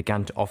recovered and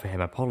began to offer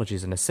him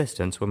apologies and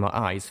assistance when my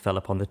eyes fell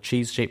upon the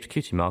cheese-shaped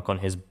cutie mark on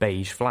his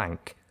beige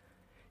flank.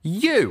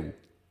 You!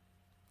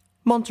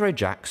 Monterey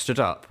Jack stood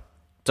up,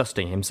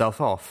 dusting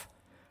himself off.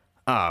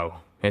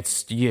 Oh,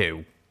 it's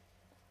you.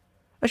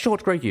 A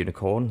short grey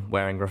unicorn,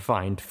 wearing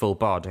refined full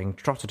barding,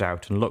 trotted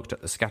out and looked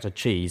at the scattered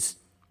cheese,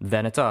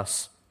 then at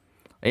us.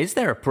 Is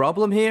there a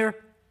problem here?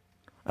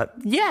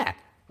 Yeah,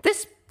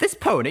 this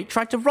pony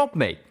tried to rob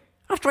me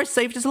after I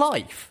saved his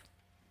life.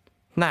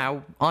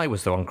 Now, I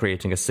was the one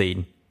creating a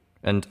scene,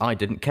 and I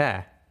didn't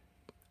care.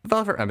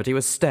 Velvet Remedy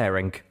was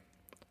staring.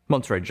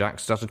 Monterey Jack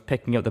started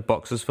picking up the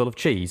boxes full of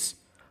cheese,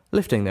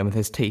 lifting them with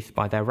his teeth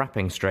by their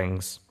wrapping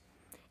strings.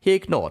 He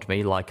ignored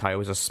me like I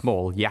was a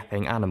small,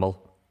 yapping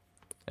animal.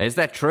 Is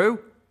that true?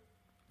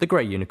 The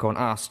grey unicorn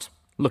asked,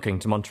 looking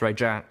to Monterey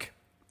Jack.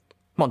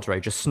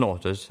 Monterey just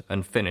snorted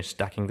and finished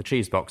stacking the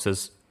cheese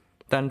boxes,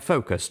 then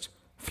focused,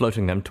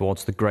 floating them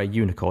towards the grey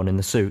unicorn in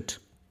the suit.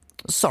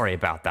 Sorry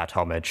about that,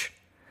 Homage.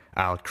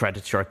 I'll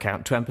credit your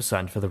account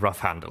 10% for the rough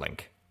handling.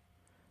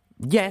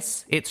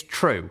 Yes, it's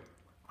true,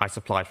 I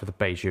supplied for the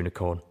beige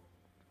unicorn.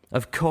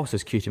 Of course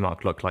his cutie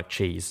mark looked like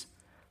cheese.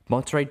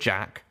 Monterey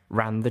Jack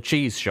ran the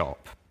cheese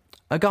shop.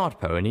 A guard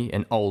pony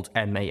in old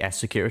MAS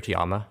security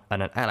armour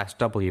and an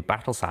LSW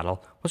battle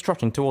saddle was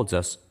trotting towards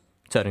us.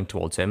 Turning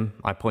towards him,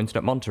 I pointed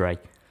at Monterey.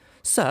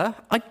 Sir,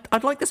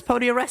 I'd like this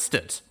pony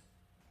arrested.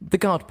 The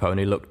guard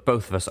pony looked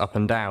both of us up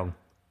and down.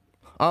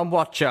 On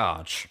what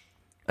charge?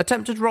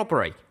 Attempted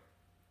robbery.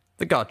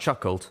 The guard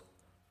chuckled.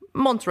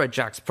 Monterey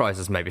Jack's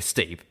prices may be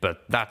steep,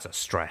 but that's a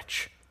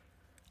stretch.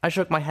 I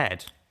shook my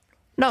head.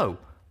 No,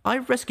 I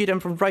rescued him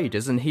from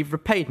raiders and he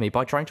repaid me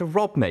by trying to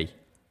rob me.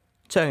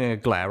 Turning a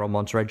glare on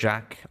Monterey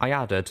Jack, I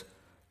added,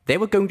 They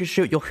were going to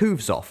shoot your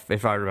hooves off,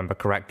 if I remember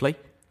correctly.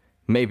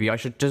 Maybe I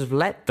should just have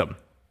let them.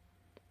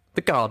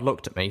 The guard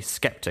looked at me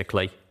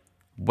sceptically.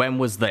 When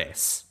was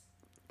this?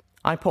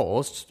 I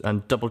paused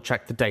and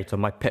double-checked the date on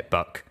my pit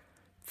book.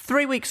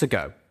 3 weeks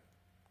ago.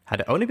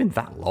 Had it only been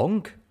that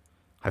long?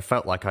 I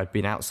felt like I'd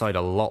been outside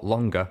a lot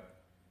longer.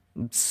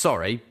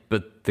 Sorry,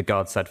 but the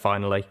guard said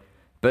finally,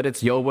 but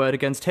it's your word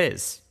against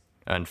his.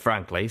 And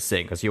frankly,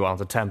 seeing as you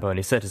aren't a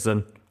Temponi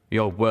citizen,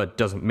 your word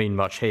doesn't mean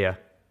much here.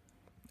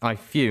 I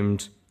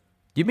fumed.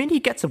 You mean he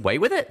gets away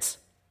with it?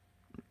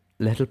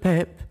 Little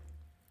Pip,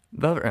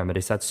 Velvet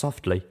Remedy said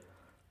softly,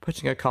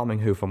 putting a calming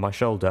hoof on my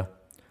shoulder.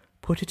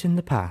 Put it in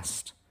the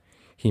past.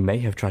 He may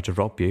have tried to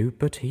rob you,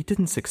 but he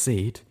didn't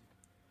succeed.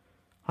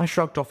 I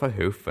shrugged off a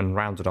hoof and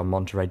rounded on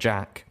Monterey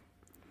Jack.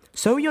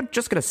 So you're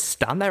just going to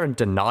stand there and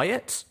deny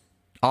it?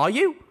 Are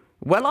you?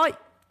 Well,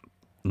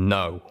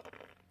 No,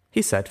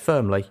 he said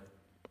firmly.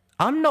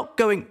 I'm not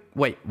going...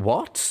 Wait,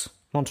 what?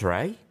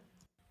 Monterey?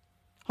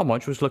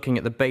 Homage was looking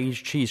at the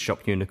beige cheese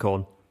shop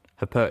unicorn,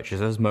 her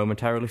purchases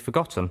momentarily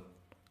forgotten.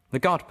 The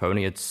guard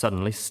pony had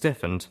suddenly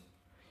stiffened.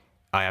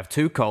 I have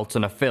 2 colts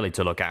and a filly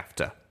to look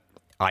after.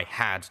 I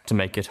had to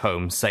make it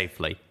home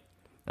safely,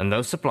 and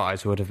those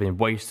supplies would have been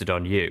wasted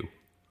on you.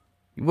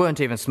 You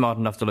weren't even smart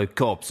enough to loot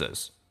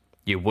corpses.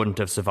 You wouldn't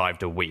have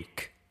survived a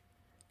week.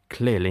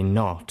 Clearly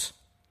not.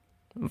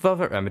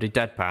 Velvet Remedy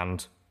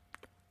deadpanned.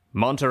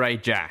 Monterey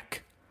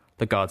Jack,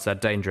 the guard said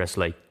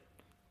dangerously.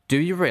 Do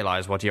you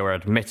realize what you are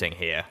admitting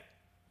here?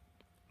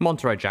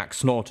 Monterey Jack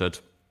snorted,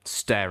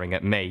 staring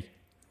at me.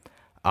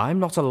 I'm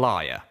not a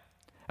liar,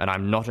 and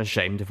I'm not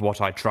ashamed of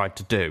what I tried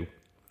to do.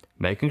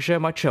 Making sure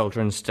my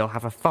children still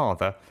have a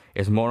father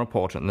is more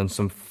important than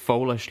some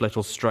foolish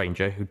little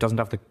stranger who doesn't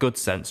have the good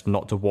sense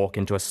not to walk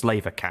into a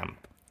slaver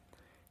camp.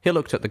 He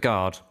looked at the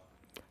guard.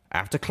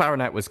 After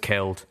Clarinet was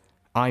killed,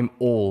 I'm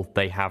all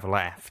they have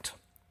left.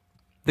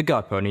 The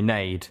guard pony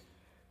neighed.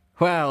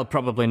 Well,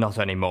 probably not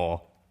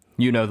anymore.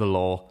 You know the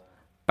law.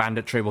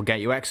 Banditry will get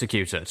you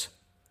executed.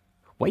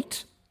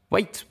 Wait,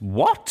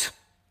 what?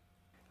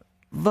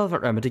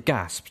 Velvet Remedy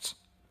gasped.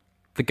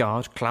 The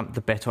guard clamped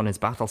the bit on his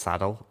battle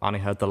saddle, and I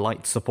heard the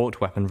light support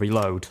weapon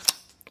reload.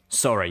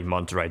 Sorry,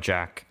 Monterey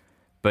Jack,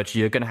 but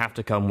you're going to have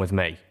to come with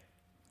me.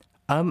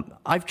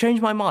 I've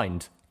changed my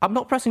mind. I'm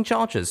not pressing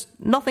charges.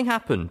 Nothing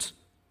happened.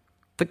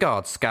 The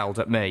guard scowled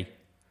at me.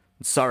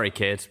 Sorry,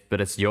 kid,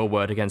 but it's your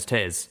word against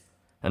his.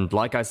 And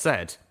like I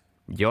said,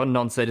 your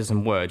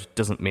non-citizen word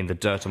doesn't mean the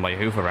dirt on my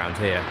hoof around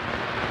here.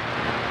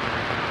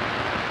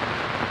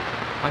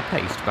 I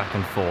paced back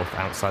and forth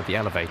outside the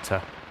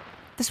elevator.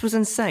 This was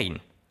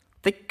insane.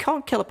 They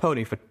can't kill a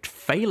pony for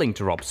failing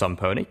to rob some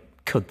pony,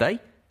 could they?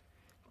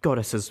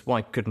 Goddesses,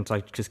 why couldn't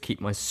I just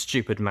keep my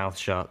stupid mouth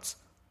shut?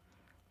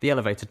 The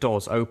elevator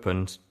doors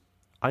opened.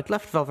 I'd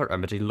left Velvet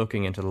Remedy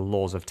looking into the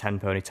laws of Ten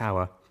Pony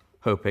Tower,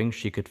 hoping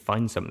she could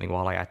find something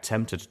while I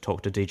attempted to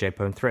talk to DJ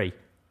Pone 3.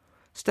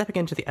 Stepping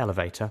into the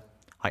elevator,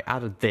 I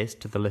added this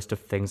to the list of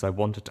things I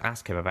wanted to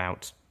ask him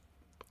about.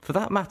 For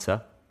that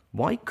matter,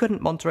 why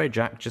couldn't Monterey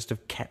Jack just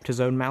have kept his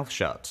own mouth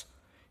shut?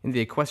 In the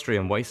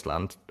equestrian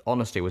wasteland,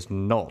 honesty was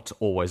not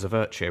always a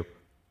virtue.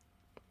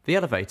 The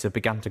elevator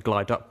began to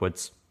glide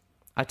upwards.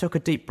 I took a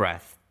deep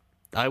breath.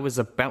 I was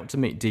about to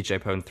meet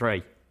DJ Pone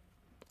 3.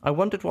 I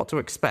wondered what to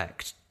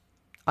expect.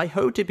 I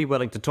hoped he'd be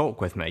willing to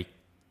talk with me.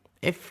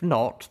 If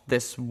not,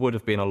 this would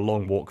have been a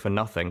long walk for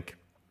nothing.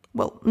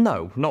 Well,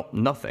 no, not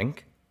nothing.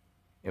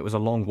 It was a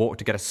long walk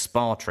to get a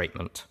spa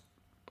treatment.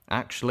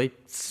 Actually,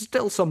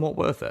 still somewhat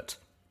worth it.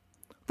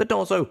 The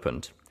doors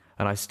opened,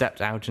 and I stepped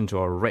out into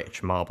a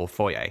rich marble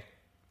foyer,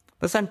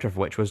 the centre of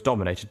which was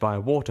dominated by a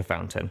water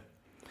fountain.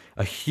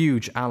 A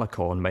huge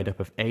alicorn made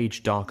up of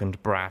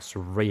age-darkened brass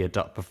reared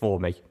up before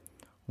me,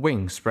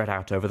 wings spread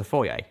out over the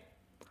foyer.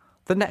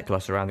 The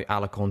necklace around the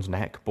alicorn's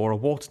neck bore a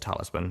water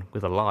talisman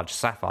with a large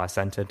sapphire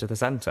sent into the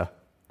centre.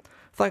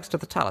 Thanks to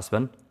the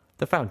talisman,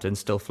 the fountain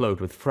still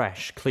flowed with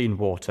fresh, clean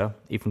water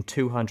even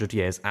 200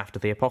 years after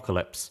the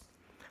apocalypse.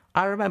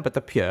 I remembered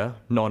the pure,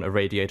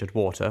 non-irradiated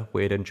water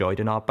we had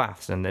enjoyed in our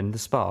baths and in the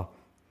spa.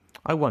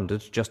 I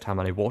wondered just how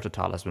many water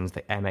talismans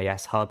the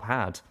MAS hub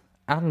had,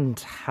 And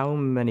how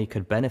many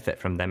could benefit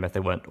from them if they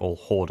weren't all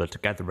hoarded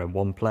together in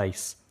one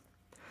place?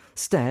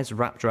 Stairs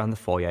wrapped around the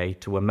foyer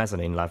to a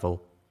mezzanine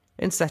level.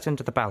 Inset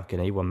into the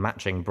balcony were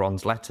matching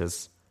bronze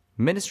letters.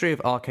 Ministry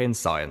of Arcane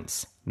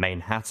Science,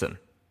 Manhattan.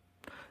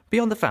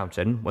 Beyond the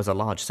fountain was a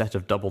large set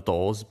of double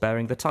doors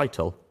bearing the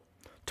title,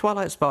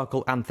 Twilight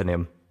Sparkle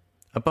Anthemium.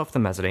 Above the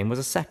mezzanine was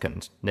a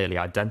second, nearly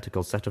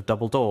identical set of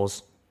double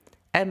doors.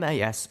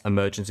 MAS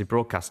Emergency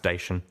Broadcast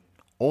Station.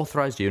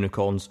 Authorized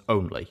unicorns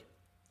only.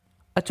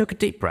 I took a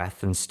deep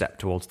breath and stepped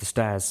towards the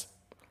stairs.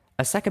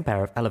 A second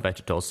pair of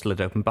elevator doors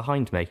slid open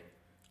behind me.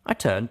 I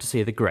turned to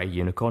see the grey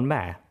unicorn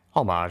mare,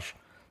 Homage,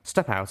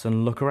 step out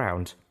and look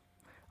around.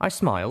 I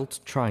smiled,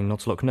 trying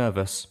not to look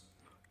nervous.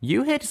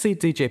 You here to see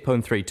DJ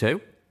Pwn 3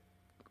 too?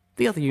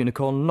 The other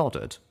unicorn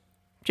nodded.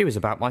 She was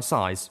about my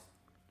size,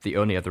 the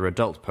only other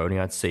adult pony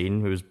I'd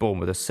seen who was born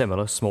with a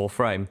similar small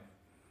frame.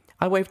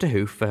 I waved a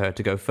hoof for her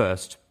to go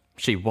first.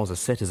 She was a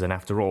citizen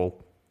after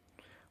all.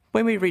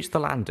 When we reached the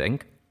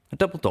landing, the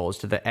double doors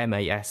to the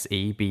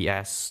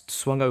MASEBS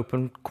swung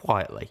open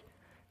quietly,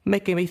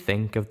 making me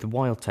think of the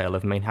wild tale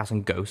of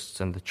Manhattan ghosts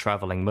and the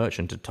travelling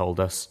merchant had told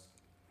us.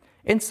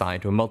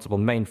 Inside were multiple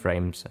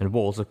mainframes and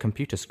walls of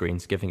computer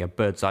screens giving a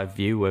bird's-eye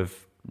view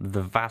of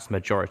the vast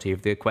majority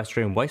of the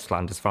equestrian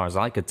wasteland as far as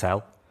I could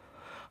tell.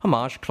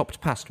 Homage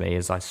clopped past me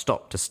as I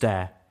stopped to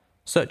stare.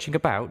 Searching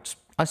about,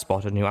 I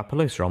spotted New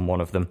Appaloosa on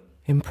one of them.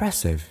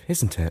 Impressive,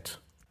 isn't it?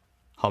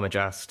 Homage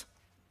asked.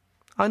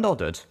 I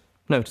nodded,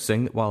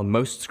 noticing that while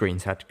most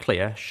screens had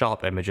clear,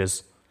 sharp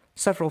images,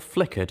 several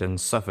flickered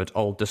and suffered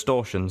old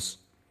distortions.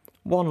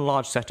 One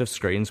large set of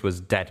screens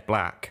was dead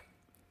black.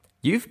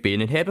 You've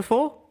been in here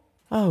before?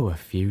 Oh, a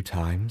few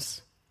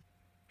times.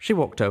 She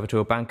walked over to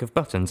a bank of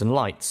buttons and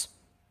lights,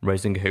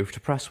 raising a hoof to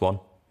press one.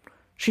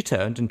 She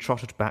turned and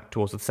trotted back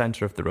towards the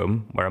centre of the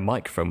room, where a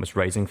microphone was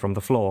raising from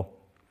the floor.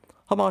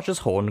 Homage's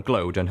horn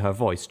glowed and her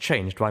voice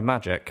changed by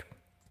magic.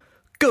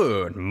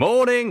 Good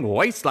morning,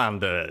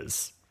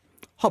 Wastelanders!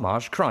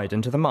 Homage cried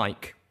into the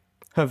mic,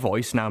 her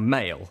voice now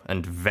male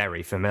and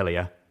very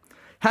familiar.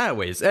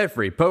 How is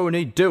every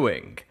pony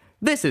doing?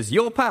 This is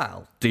your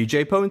pal,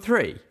 DJ Pwn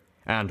 3.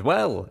 And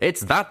well,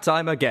 it's that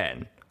time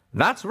again.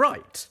 That's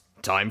right,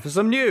 time for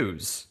some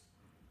news.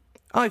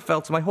 I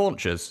fell to my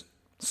haunches,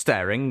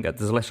 staring at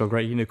the little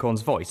grey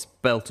unicorn's voice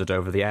belted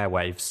over the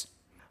airwaves.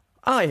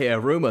 I hear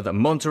rumour that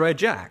Monterey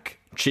Jack,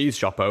 cheese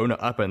shop owner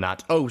up in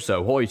that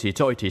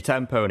oh-so-hoity-toity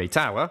 10-pony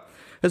tower,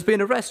 has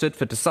been arrested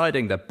for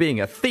deciding that being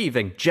a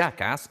thieving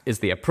jackass is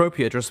the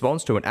appropriate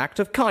response to an act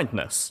of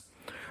kindness.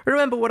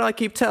 Remember what I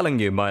keep telling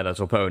you, my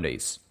little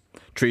ponies.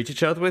 Treat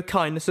each other with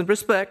kindness and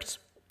respect,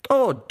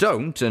 or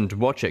don't and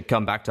watch it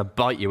come back to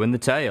bite you in the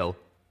tail.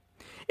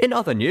 In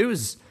other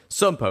news,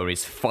 some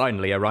ponies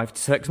finally arrived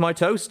to fix my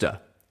toaster.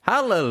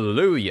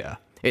 Hallelujah!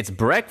 It's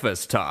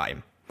breakfast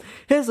time.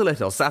 Here's a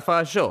little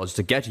Sapphire Shores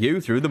to get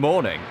you through the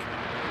morning.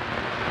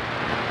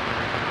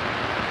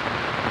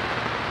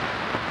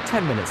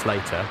 10 minutes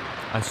later,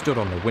 I stood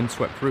on the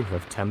windswept roof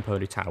of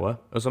 10-Pony Tower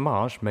as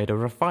Homage made a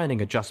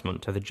refining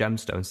adjustment to the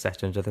gemstone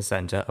set into the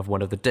centre of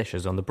one of the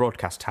dishes on the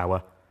broadcast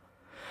tower.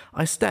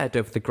 I stared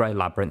over the grey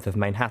labyrinth of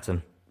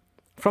Manhattan.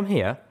 From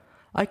here,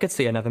 I could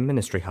see another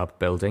Ministry Hub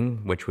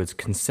building, which was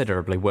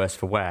considerably worse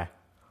for wear.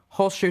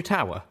 Horseshoe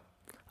Tower,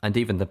 and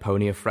even the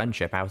Pony of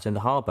Friendship out in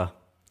the harbour.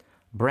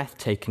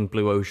 Breathtaking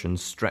blue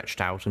oceans stretched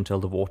out until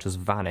the waters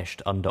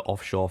vanished under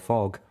offshore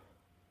fog.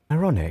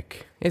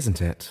 Ironic, isn't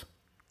it?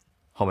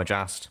 Homage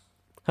asked,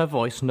 her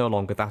voice no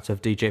longer that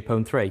of DJ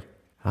Pwn 3.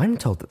 I'm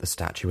told that the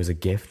statue was a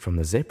gift from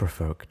the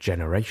Zebrafolk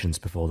generations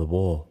before the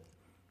war.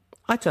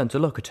 I turned to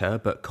look at her,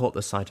 but caught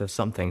the sight of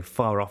something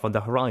far off on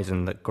the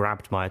horizon that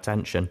grabbed my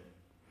attention.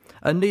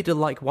 A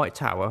needle-like white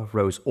tower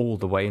rose all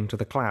the way into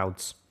the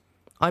clouds.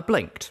 I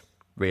blinked,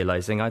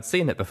 realising I'd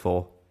seen it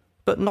before,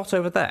 but not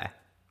over there.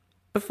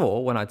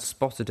 Before, when I'd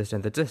spotted it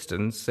in the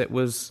distance, it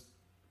was...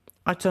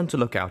 I turned to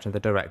look out in the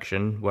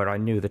direction where I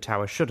knew the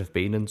tower should have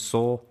been and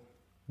saw...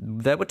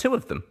 There were two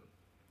of them.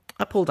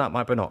 I pulled out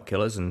my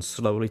binoculars and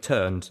slowly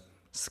turned,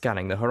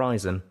 scanning the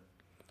horizon.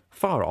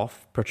 Far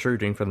off,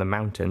 protruding from the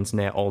mountains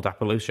near Old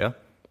Appaloosa,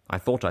 I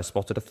thought I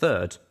spotted a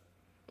third.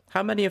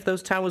 How many of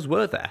those towers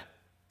were there?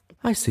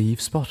 I see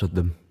you've spotted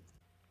them.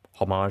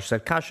 Homage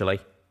said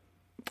casually.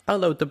 I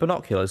lowered the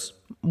binoculars.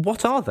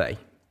 What are they?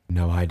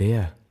 No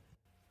idea.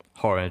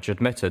 Homage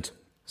admitted.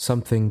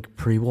 Something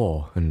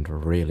pre-war and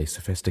really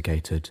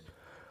sophisticated.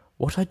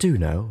 What I do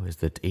know is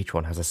that each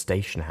one has a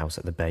station house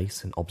at the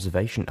base and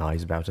observation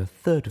eyes about a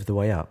third of the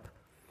way up.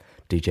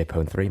 DJ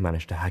Pwn 3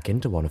 managed to hack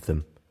into one of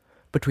them.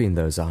 Between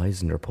those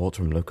eyes and reports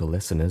from local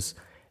listeners,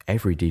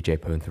 every DJ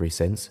Pwn 3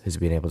 since has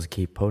been able to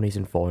keep ponies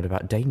informed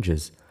about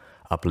dangers,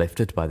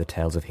 uplifted by the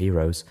tales of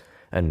heroes,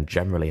 and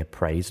generally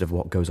appraised of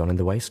what goes on in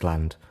the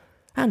wasteland,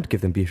 and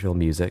give them beautiful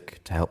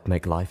music to help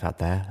make life out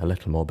there a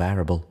little more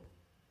bearable.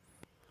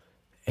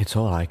 It's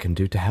all I can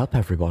do to help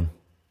everyone.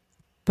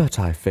 But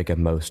I figure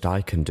most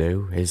I can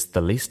do is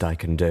the least I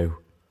can do.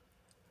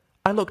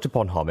 I looked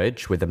upon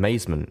Homage with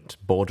amazement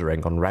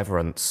bordering on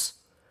reverence.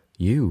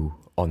 You,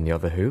 on the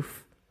other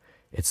hoof,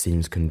 it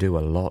seems can do a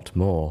lot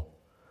more.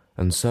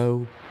 and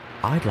so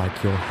I'd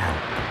like your help.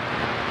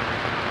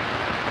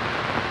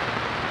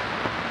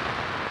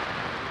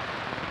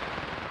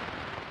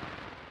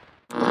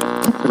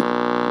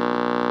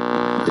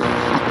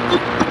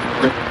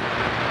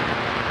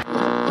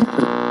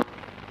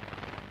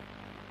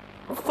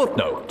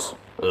 Footnote.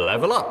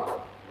 Level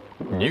up.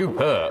 New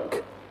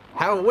perk.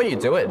 How we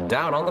do it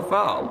down on the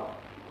farm.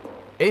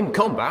 In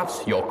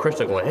combat, your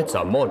critical hits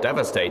are more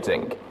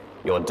devastating.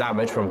 Your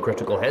damage from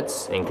critical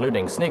hits,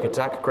 including sneak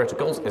attack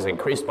criticals, is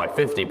increased by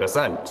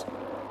 50%.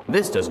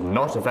 This does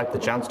not affect the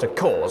chance to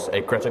cause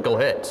a critical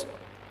hit.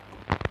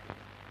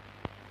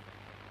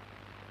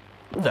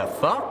 The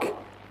fuck?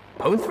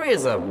 Pwn 3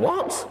 is a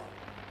what?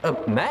 A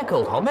mare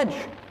called Homage?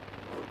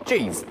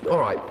 Jeez,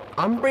 alright,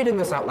 I'm reading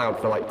this out loud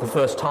for like the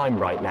first time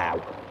right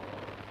now.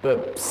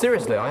 But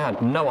seriously, I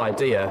had no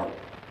idea.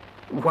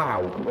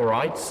 Wow,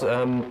 alright,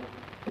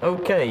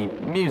 okay,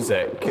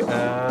 music,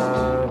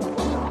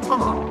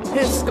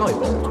 here's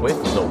Skybolt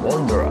with The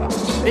Wanderer.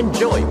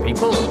 Enjoy,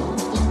 people!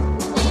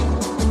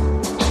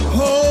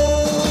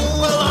 Oh,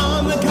 well,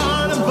 I'm the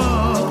kind of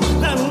bug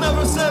that'll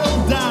never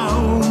settle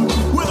down.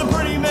 Where the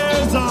pretty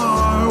mares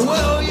are,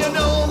 well, you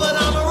know that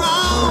I'm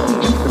around.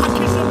 I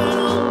kiss them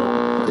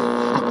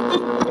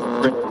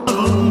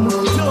and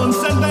till I'm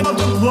sent back up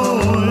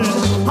deployed.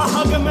 I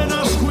hug them and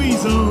I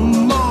squeeze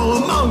them, all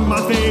among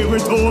my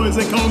favorite toys.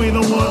 They call me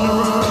the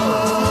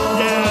Wanderer.